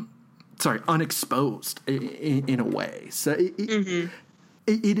unexposed in a way. So it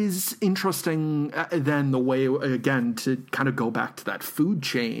is interesting then the way, again, to kind of go back to that food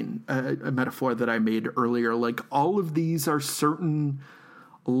chain, a metaphor that I made earlier, like all of these are certain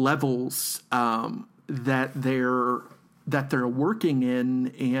levels that they're working in,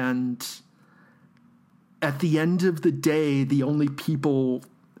 and at the end of the day, the only people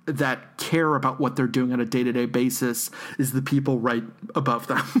that care about what they're doing on a day-to-day basis is the people right above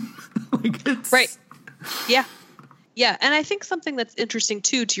them. Like it's right. Yeah. Yeah, and I think something that's interesting,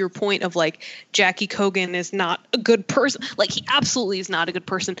 too, to your point of, like, Jackie Cogan is not a good person. Like, he absolutely is not a good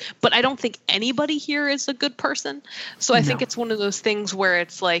person, but I don't think anybody here is a good person. So I think it's one of those things where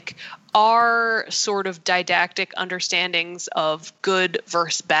it's, like, our sort of didactic understandings of good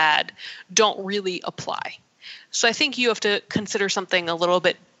versus bad don't really apply. So I think you have to consider something a little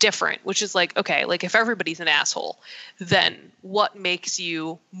bit different, which is like, okay, like if everybody's an asshole, then what makes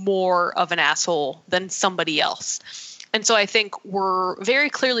you more of an asshole than somebody else? And so I think we're very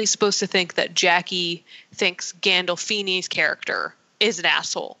clearly supposed to think that Jackie thinks Gandolfini's character is an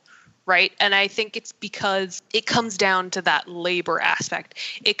asshole, right? And I think it's because it comes down to that labor aspect.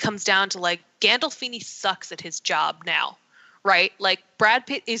 It comes down to like Gandolfini sucks at his job now. Right? Like Brad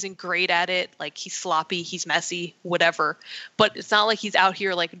Pitt isn't great at it. Like he's sloppy, he's messy, whatever. But it's not like he's out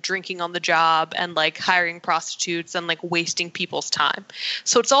here like drinking on the job and like hiring prostitutes and like wasting people's time.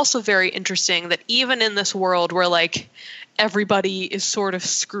 So it's also very interesting that even in this world where like everybody is sort of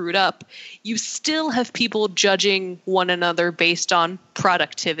screwed up, you still have people judging one another based on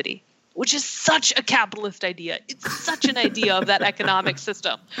productivity, which is such a capitalist idea. It's such an idea of that economic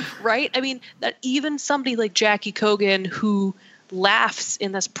system, right? I mean, that even somebody like Jackie Cogan, who laughs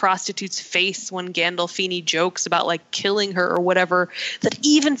in this prostitute's face when Gandolfini jokes about like killing her or whatever, that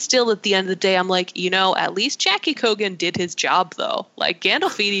even still at the end of the day, I'm like, you know, at least Jackie Cogan did his job though. Like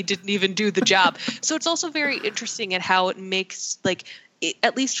Gandolfini didn't even do the job. So it's also very interesting at how it makes like,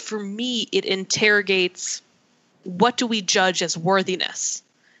 at least for me, it interrogates what do we judge as worthiness?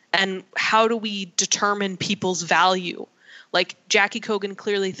 And how do we determine people's value? Like Jackie Cogan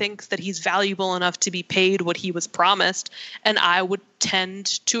clearly thinks that he's valuable enough to be paid what he was promised, and I would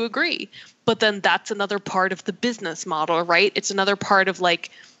tend to agree. But then that's another part of the business model, right? It's another part of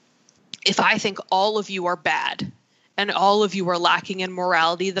like, if I think all of you are bad and all of you are lacking in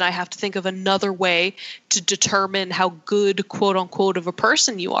morality, then I have to think of another way to determine how good, quote unquote, of a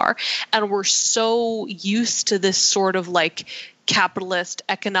person you are. And we're so used to this sort of like capitalist,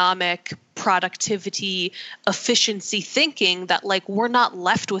 economic, productivity, efficiency thinking that like we're not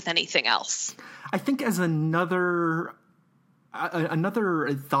left with anything else. I think as another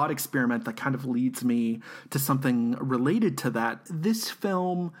thought experiment that kind of leads me to something related to that, this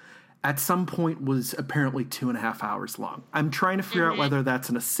film at some point was apparently 2.5 hours long. I'm trying to figure out whether that's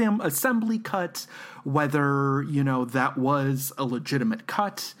an assembly cut, whether, you know, that was a legitimate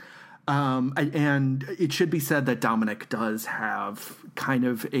cut. And it should be said that Dominic does have kind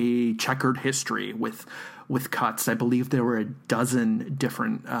of a checkered history with cuts. I believe there were a dozen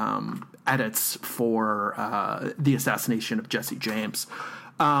different edits for the assassination of Jesse James.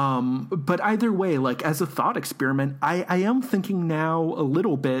 But either way, like as a thought experiment, I am thinking now a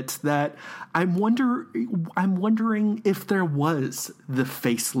little bit that I'm wondering if there was the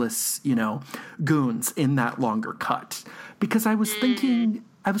faceless, you know, goons in that longer cut, because I was thinking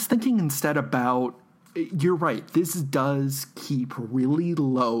instead about, you're right, this does keep really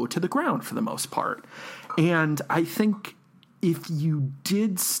low to the ground for the most part. And I think if you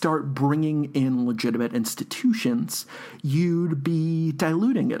did start bringing in legitimate institutions, you'd be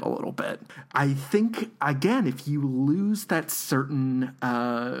diluting it a little bit. I think, again, if you lose that certain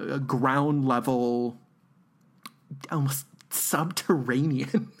ground level, almost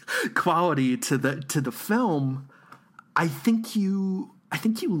subterranean quality to the film, I think you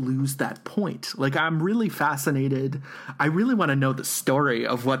lose that point. Like, I'm really fascinated. I really want to know the story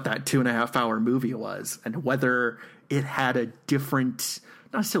of what that 2.5 hour movie was and whether it had a different,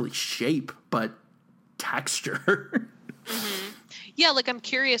 not necessarily shape, but texture. Yeah, like I'm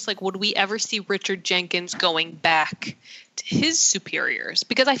curious, like would we ever see Richard Jenkins going back to his superiors?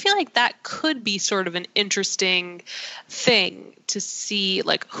 Because I feel like that could be sort of an interesting thing to see,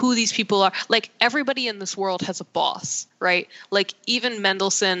 like who these people are. Like everybody in this world has a boss, right? Like even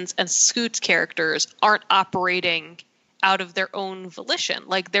Mendelssohn's and Scoot's characters aren't operating out of their own volition.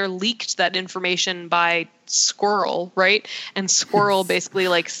 Like they're leaked that information by Squirrel, right? And Squirrel basically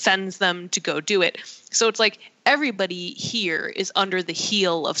like sends them to go do it. So it's like everybody here is under the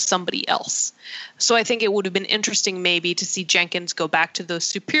heel of somebody else. So I think it would have been interesting maybe to see Jenkins go back to those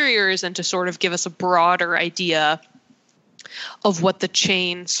superiors and to sort of give us a broader idea of what the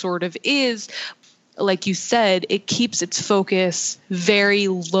chain sort of is. Like you said, it keeps its focus very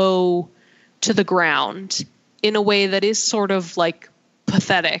low to the ground in a way that is sort of like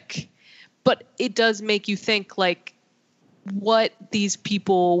pathetic, but it does make you think like what these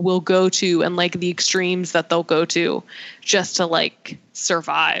people will go to and like the extremes that they'll go to just to like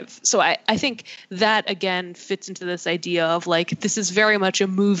survive. So I think that again fits into this idea of like, this is very much a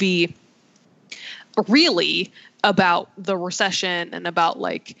movie really about the recession and about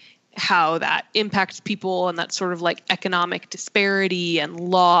like how that impacts people and that sort of like economic disparity and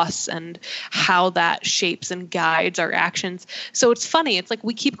loss and how that shapes and guides our actions. So it's funny. It's like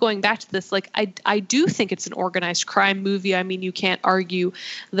we keep going back to this. Like I do think it's an organized crime movie. I mean, you can't argue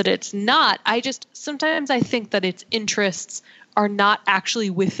that it's not. Sometimes I think that its interests are not actually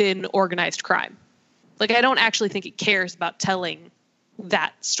within organized crime. Like I don't actually think it cares about telling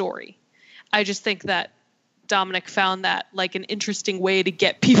that story. I just think that Dominic found that like an interesting way to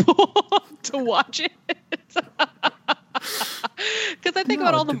get people to watch it. Because I think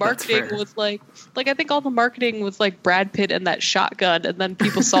about all the marketing was like I think all the marketing was like Brad Pitt and that shotgun, and then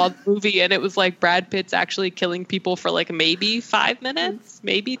people saw the movie and it was like Brad Pitt's actually killing people for like maybe 5 minutes,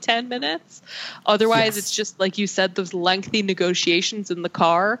 maybe 10 minutes. Otherwise, It's just like you said, those lengthy negotiations in the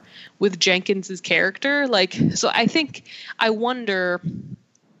car with Jenkins's character. Like, so I wonder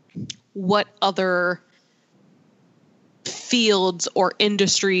what other fields or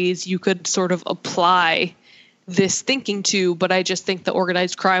industries you could sort of apply this thinking to, but I just think the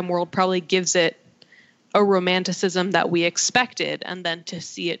organized crime world probably gives it a romanticism that we expected, and then to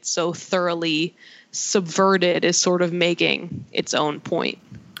see it so thoroughly subverted is sort of making its own point.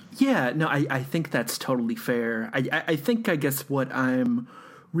 Yeah, no, I think that's totally fair. I think, I guess what I'm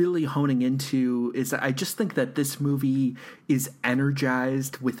really honing into is that I just think that this movie is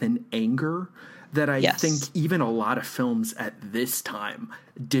energized with an anger that I think even a lot of films at this time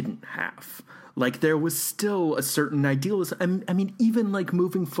didn't have. Like there was still a certain idealism. I mean, even like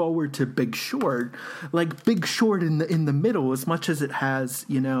moving forward to Big Short, like Big Short in the middle, as much as it has,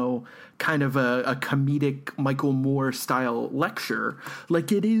 you know, kind of a comedic Michael Moore style lecture,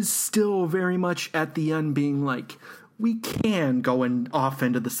 like it is still very much at the end being like, we can go off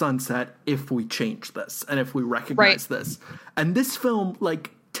into the sunset if we change this and if we recognize this. And this film,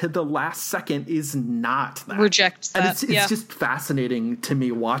 like, to the last second is not that. Rejects that. And it's just fascinating to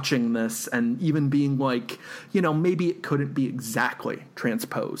me watching this and even being like, you know, maybe it couldn't be exactly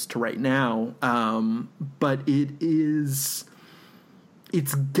transposed to right now, but it's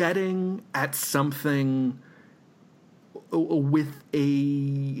getting at something with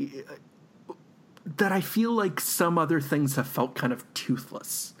that I feel like some other things have felt kind of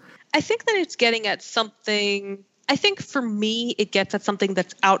toothless. I think that it's getting at something. I think for me, it gets at something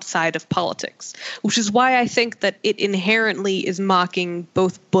that's outside of politics, which is why I think that it inherently is mocking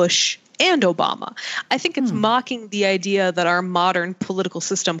both Bush and Obama. I think it's mocking the idea that our modern political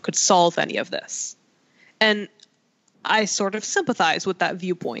system could solve any of this. And I sort of sympathize with that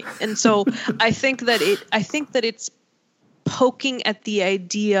viewpoint. And so I think that it's poking at the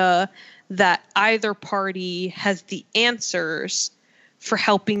idea that either party has the answers for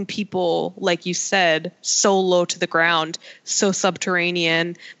helping people, like you said, so low to the ground, so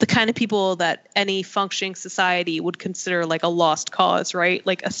subterranean, the kind of people that any functioning society would consider like a lost cause, right?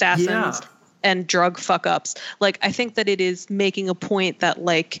 Like assassins and drug fuck-ups. Like, I think that it is making a point that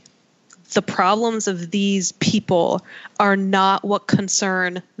like the problems of these people are not what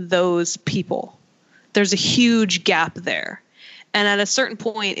concern those people. There's a huge gap there. And at a certain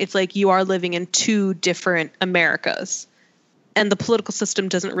point, it's like you are living in two different Americas. And the political system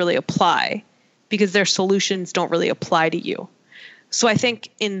doesn't really apply because their solutions don't really apply to you. So I think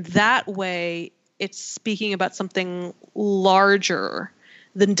in that way, it's speaking about something larger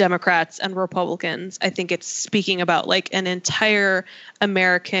than Democrats and Republicans. I think it's speaking about like an entire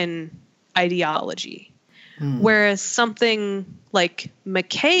American ideology. Whereas something like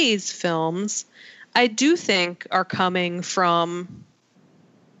McKay's films, I do think are coming from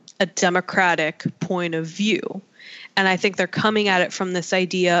a democratic point of view. And I think they're coming at it from this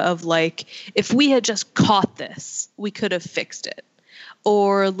idea of like, if we had just caught this, we could have fixed it.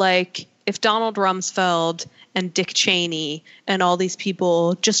 Or like, if Donald Rumsfeld and Dick Cheney and all these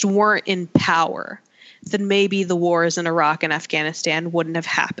people just weren't in power, then maybe the wars in Iraq and Afghanistan wouldn't have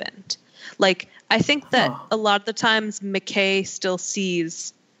happened. Like, I think that a lot of the times McKay still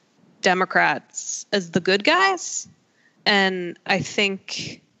sees Democrats as the good guys. And I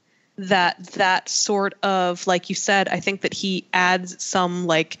think that sort of, like you said, I think that he adds some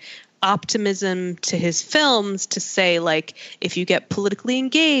like optimism to his films to say, like, if you get politically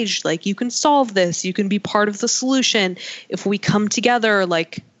engaged, like, you can solve this, you can be part of the solution. If we come together,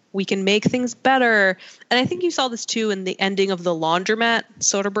 like, we can make things better. And I think you saw this too in the ending of The Laundromat,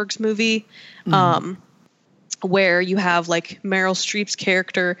 Soderbergh's movie, where you have like Meryl Streep's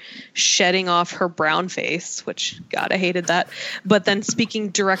character shedding off her brown face, which, God, I hated that. But then speaking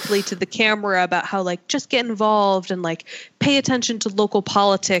directly to the camera about how, like, just get involved and like pay attention to local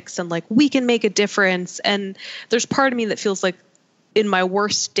politics and like we can make a difference. And there's part of me that feels like in my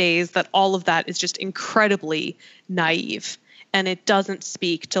worst days that all of that is just incredibly naive. And it doesn't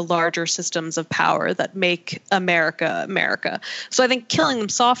speak to larger systems of power that make America America. So I think Killing Them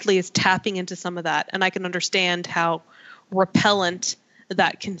Softly is tapping into some of that. And I can understand how repellent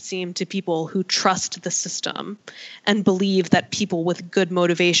that can seem to people who trust the system and believe that people with good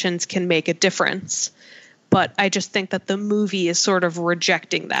motivations can make a difference. But I just think that the movie is sort of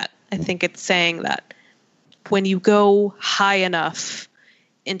rejecting that. I think it's saying that when you go high enough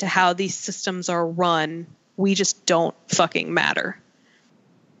into how these systems are run, we just don't fucking matter.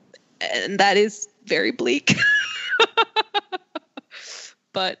 And that is very bleak.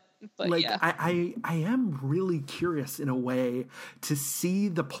 but like, yeah. I am really curious in a way to see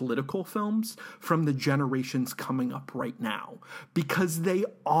the political films from the generations coming up right now, because they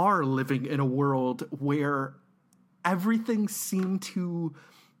are living in a world where everything seemed to...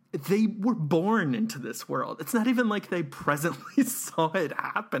 They were born into this world. It's not even like they presently saw it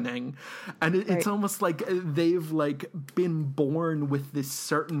happening. And it's almost like they've like been born with this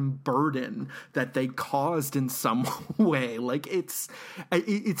certain burden that they caused in some way. Like it's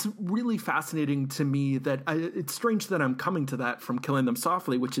really fascinating to me that it's strange that I'm coming to that from Killing Them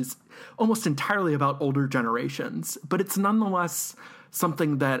Softly, which is almost entirely about older generations. But it's nonetheless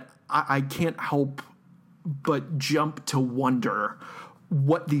something that I can't help but jump to wonder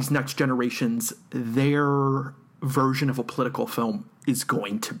what these next generations, their version of a political film is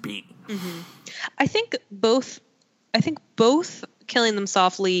going to be. Mm-hmm. I think both Killing Them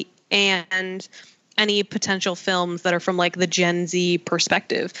Softly and any potential films that are from like the Gen Z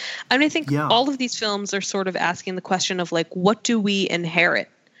perspective. I mean, I think all of these films are sort of asking the question of like, what do we inherit?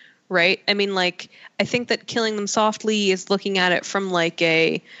 Right? I mean, like, I think that Killing Them Softly is looking at it from like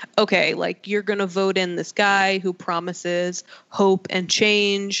like, you're going to vote in this guy who promises hope and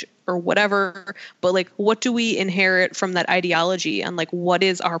change or whatever. But like, what do we inherit from that ideology? And like, what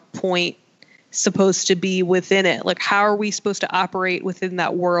is our point supposed to be within it? Like, how are we supposed to operate within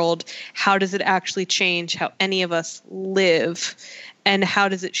that world? How does it actually change how any of us live? And how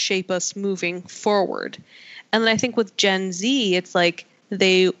does it shape us moving forward? And then I think with Gen Z, it's like,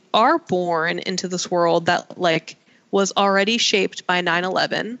 they are born into this world that like was already shaped by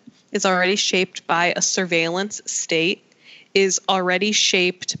 9/11, is already shaped by a surveillance state, is already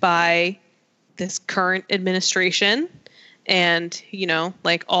shaped by this current administration and, you know,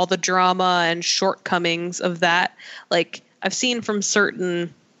 like all the drama and shortcomings of that. Like, I've seen from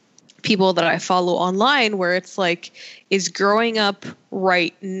certain people that I follow online where it's like, is growing up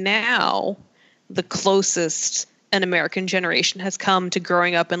right now the closest an American generation has come to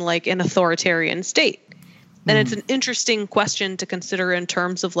growing up in like an authoritarian state? And it's an interesting question to consider in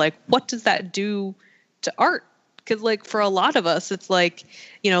terms of like, what does that do to art? Because like for a lot of us, it's like,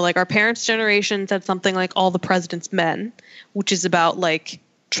 you know, like our parents' generation said something like All the President's Men, which is about like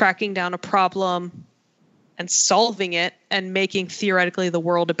tracking down a problem and solving it and making theoretically the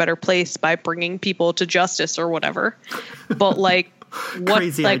world a better place by bringing people to justice or whatever. But like, what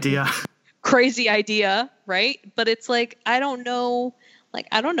crazy idea, right? But it's like, I don't know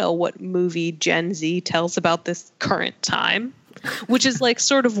what movie Gen Z tells about this current time, which is like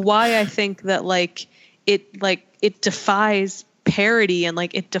sort of why I think that like it defies parody and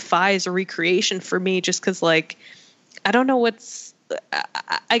like it defies a recreation for me, just because like I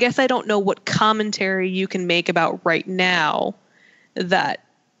guess I don't know what commentary you can make about right now that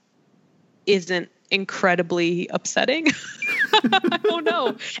isn't incredibly upsetting. I don't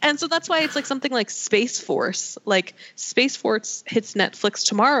know. And so that's why it's like something like Space Force. Like Space Force hits Netflix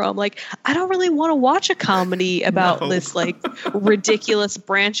tomorrow. I'm like, I don't really want to watch a comedy about this like ridiculous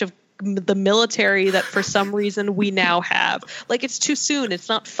branch of the military that for some reason we now have. Like, it's too soon. It's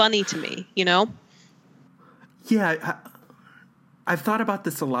not funny to me, you know? Yeah, I've thought about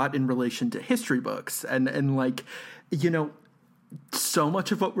this a lot in relation to history books and like, you know, so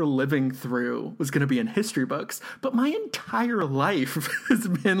much of what we're living through was going to be in history books, but my entire life has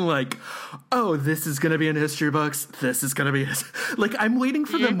been like, oh, this is going to be in history books. This is going to be like, I'm waiting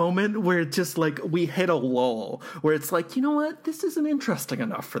for the moment where it's just like we hit a lull where it's like, you know what? This isn't interesting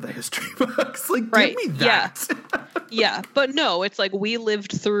enough for the history books. Like, give me that. Yeah. But no, it's like we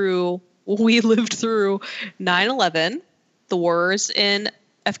lived through 9/11, the wars in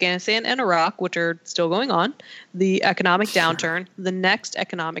Afghanistan and Iraq, which are still going on, the economic downturn, the next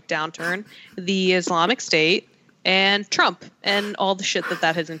economic downturn, the Islamic State, and Trump, and all the shit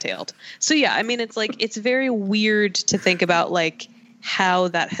that has entailed. So yeah, I mean, it's like, it's very weird to think about like how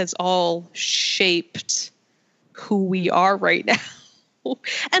that has all shaped who we are right now.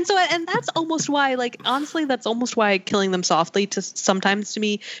 And that's almost why, like, honestly, that's almost why Killing Them Softly sometimes to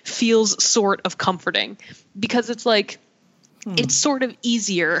me feels sort of comforting, because it's like, it's sort of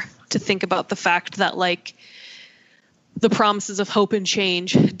easier to think about the fact that, like, the promises of hope and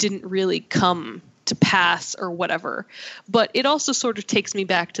change didn't really come to pass or whatever. But it also sort of takes me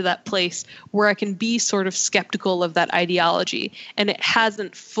back to that place where I can be sort of skeptical of that ideology, and it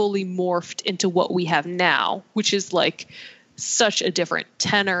hasn't fully morphed into what we have now, which is like such a different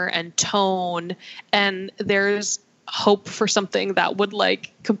tenor and tone. And there's hope for something that would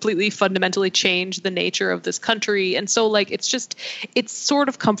like completely fundamentally change the nature of this country. And so like, it's sort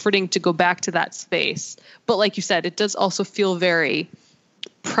of comforting to go back to that space. But like you said, it does also feel very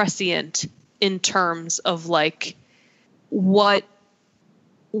prescient in terms of like what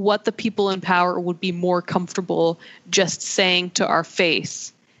the people in power would be more comfortable just saying to our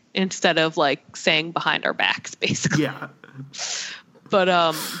face instead of like saying behind our backs, basically. Yeah.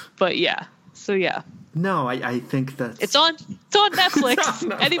 But yeah. So yeah. No, I think that it's on Netflix. It's on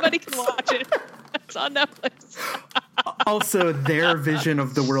Netflix. Anybody can watch it. It's on Netflix. Also, their vision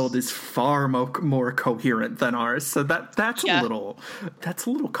of the world is far more coherent than ours, so that's a little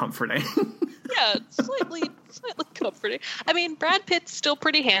comforting. Yeah, slightly comforting. I mean, Brad Pitt's still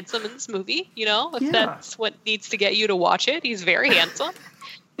pretty handsome in this movie. You know, if that's what needs to get you to watch it, he's very handsome.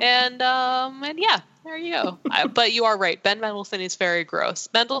 And yeah, there you go. But you are right. Ben Mendelsohn is very gross.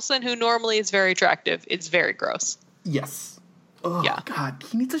 Mendelsohn, who normally is very attractive, is very gross. Yes. Oh, yeah. God,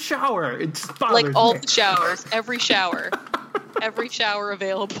 he needs a shower. It just bothers like all me. The showers, every shower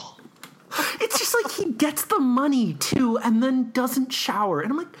available. It's just like he gets the money too, and then doesn't shower,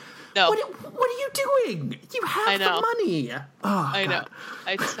 and I'm like, no. What are you doing? You have the money. Oh, I know.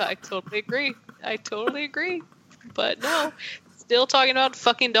 I totally agree. But no. Still talking about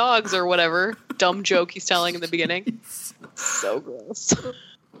fucking dogs or whatever dumb joke he's telling in the beginning. So gross.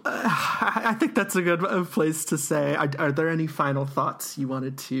 I think that's a good place to say. Are there any final thoughts you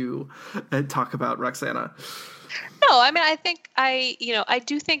wanted to talk about, Roxana? No, I mean, I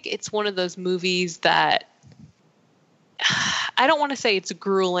do think it's one of those movies that I don't want to say it's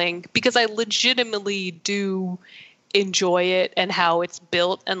grueling, because I legitimately do enjoy it and how it's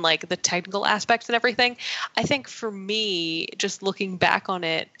built and like the technical aspects and everything. I think for me, just looking back on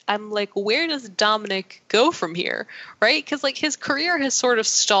it, I'm like, where does Dominic go from here? Right? Because like his career has sort of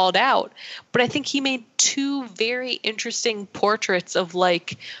stalled out, but I think he made two very interesting portraits of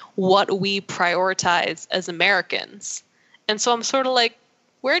like what we prioritize as Americans. And so I'm sort of like,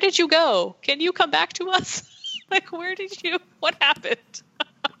 where did you go? Can you come back to us? Like, what happened?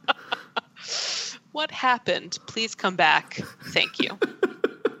 What happened? Please come back. Thank you.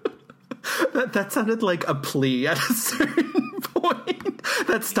 That sounded like a plea at a certain point.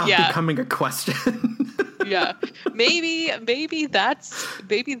 That stopped becoming a question. Yeah. Maybe that's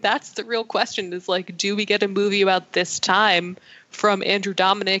the real question, is like, do we get a movie about this time from Andrew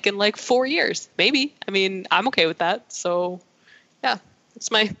Dominic in like 4 years? Maybe. I mean, I'm okay with that. So yeah,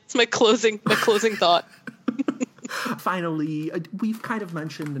 it's my closing thought. Finally, we've kind of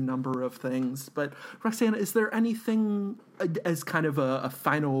mentioned a number of things, but Roxana, is there anything as kind of a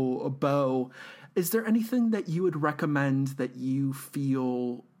final bow, is there anything that you would recommend that you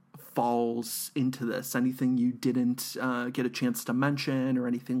feel falls into this? Anything you didn't get a chance to mention or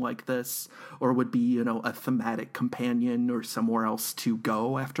anything like this, or would be, a thematic companion or somewhere else to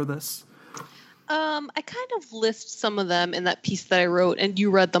go after this? I kind of list some of them in that piece that I wrote, and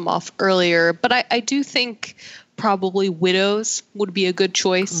you read them off earlier, but I do think probably Widows would be a good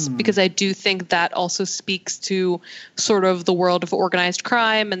choice, because I do think that also speaks to sort of the world of organized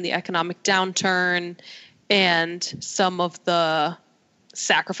crime and the economic downturn and some of the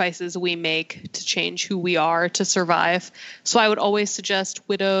sacrifices we make to change who we are to survive. So I would always suggest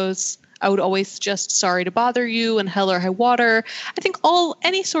Widows. I would always suggest Sorry to Bother You and Hell or High Water. I think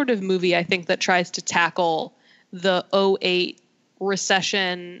any sort of movie, I think, that tries to tackle the 2008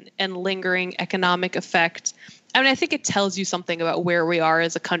 recession and lingering economic effect I mean, I think it tells you something about where we are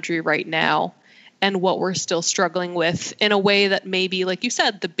as a country right now and what we're still struggling with in a way that maybe, like you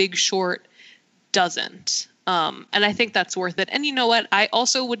said, The Big Short doesn't. And I think that's worth it. And you know what? I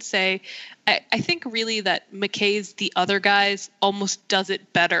also would say, I think really that McKay's The Other Guys almost does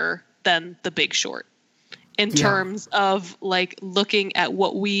it better than The Big Short in terms of like looking at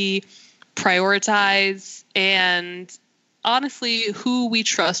what we prioritize and honestly who we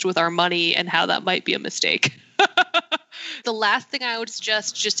trust with our money and how that might be a mistake. The last thing I would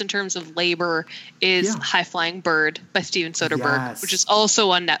suggest, just in terms of labor, is High Flying Bird by Steven Soderbergh, which is also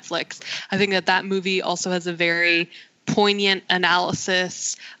on Netflix. I think that movie also has a very poignant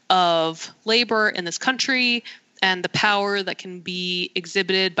analysis of labor in this country and the power that can be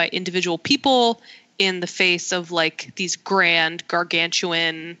exhibited by individual people in the face of like these grand,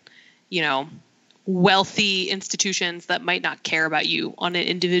 gargantuan, wealthy institutions that might not care about you on an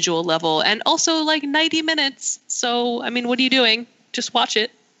individual level. And also like 90 minutes. So, I mean, what are you doing? Just watch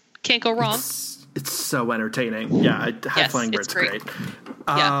it. Can't go wrong. It's so entertaining. Yeah. High Flying Bird's great.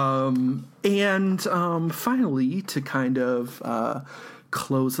 Yeah. And finally, to kind of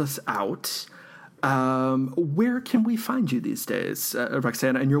close us out, where can we find you these days,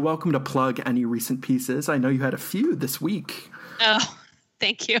 Roxana? And you're welcome to plug any recent pieces. I know you had a few this week. Oh,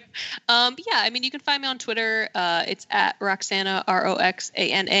 thank you. I mean, you can find me on Twitter. It's at Roxana,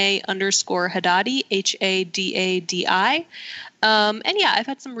 ROXANA _Hadadi, HADADI. I've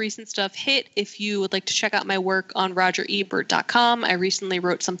had some recent stuff hit. If you would like to check out my work on RogerEbert.com, I recently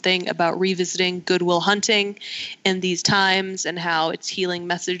wrote something about revisiting Good Will Hunting in these times and how its healing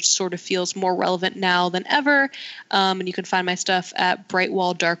message sort of feels more relevant now than ever. And you can find my stuff at Bright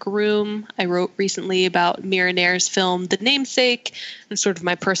Wall Dark Room. I wrote recently about Mira Nair's film The Namesake and sort of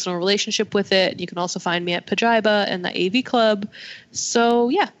my personal relationship with it. You can also find me at Pajiba and the AV Club. So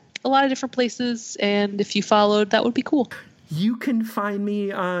yeah, a lot of different places. And if you followed, that would be cool. You can find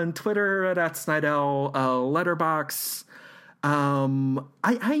me on Twitter at @Snidell, Letterboxd.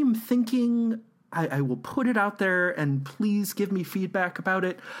 I am thinking I will put it out there, and please give me feedback about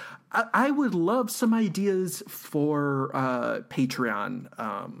it. I would love some ideas for Patreon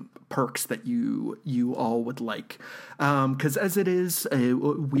perks that you all would like. Because as it is,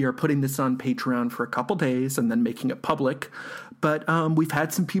 we are putting this on Patreon for a couple days and then making it public. But we've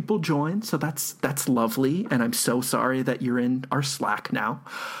had some people join, so that's lovely. And I'm so sorry that you're in our Slack now.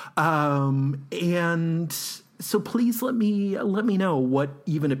 And so please let me know what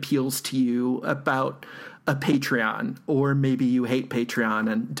even appeals to you about a Patreon, or maybe you hate Patreon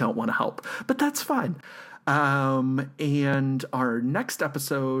and don't want to help, but that's fine. And our next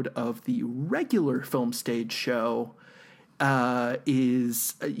episode of the regular Film Stage show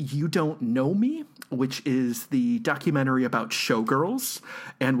is You Don't Know Me, which is the documentary about Showgirls,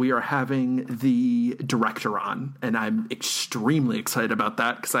 and we are having the director on, and I'm extremely excited about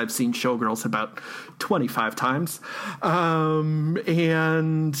that because I've seen Showgirls about 25 times.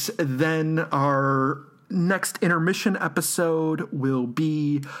 And then our next intermission episode will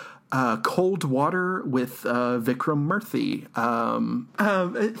be Cold Water with Vikram Murthy.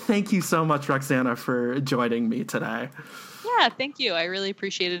 Thank you so much, Roxana, for joining me today. Yeah, thank you. I really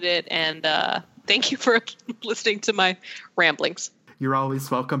appreciated it. And thank you for listening to my ramblings. You're always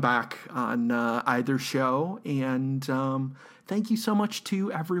welcome back on either show. And thank you so much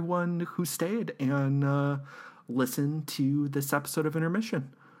to everyone who stayed and listened to this episode of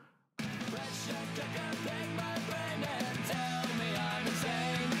Intermission.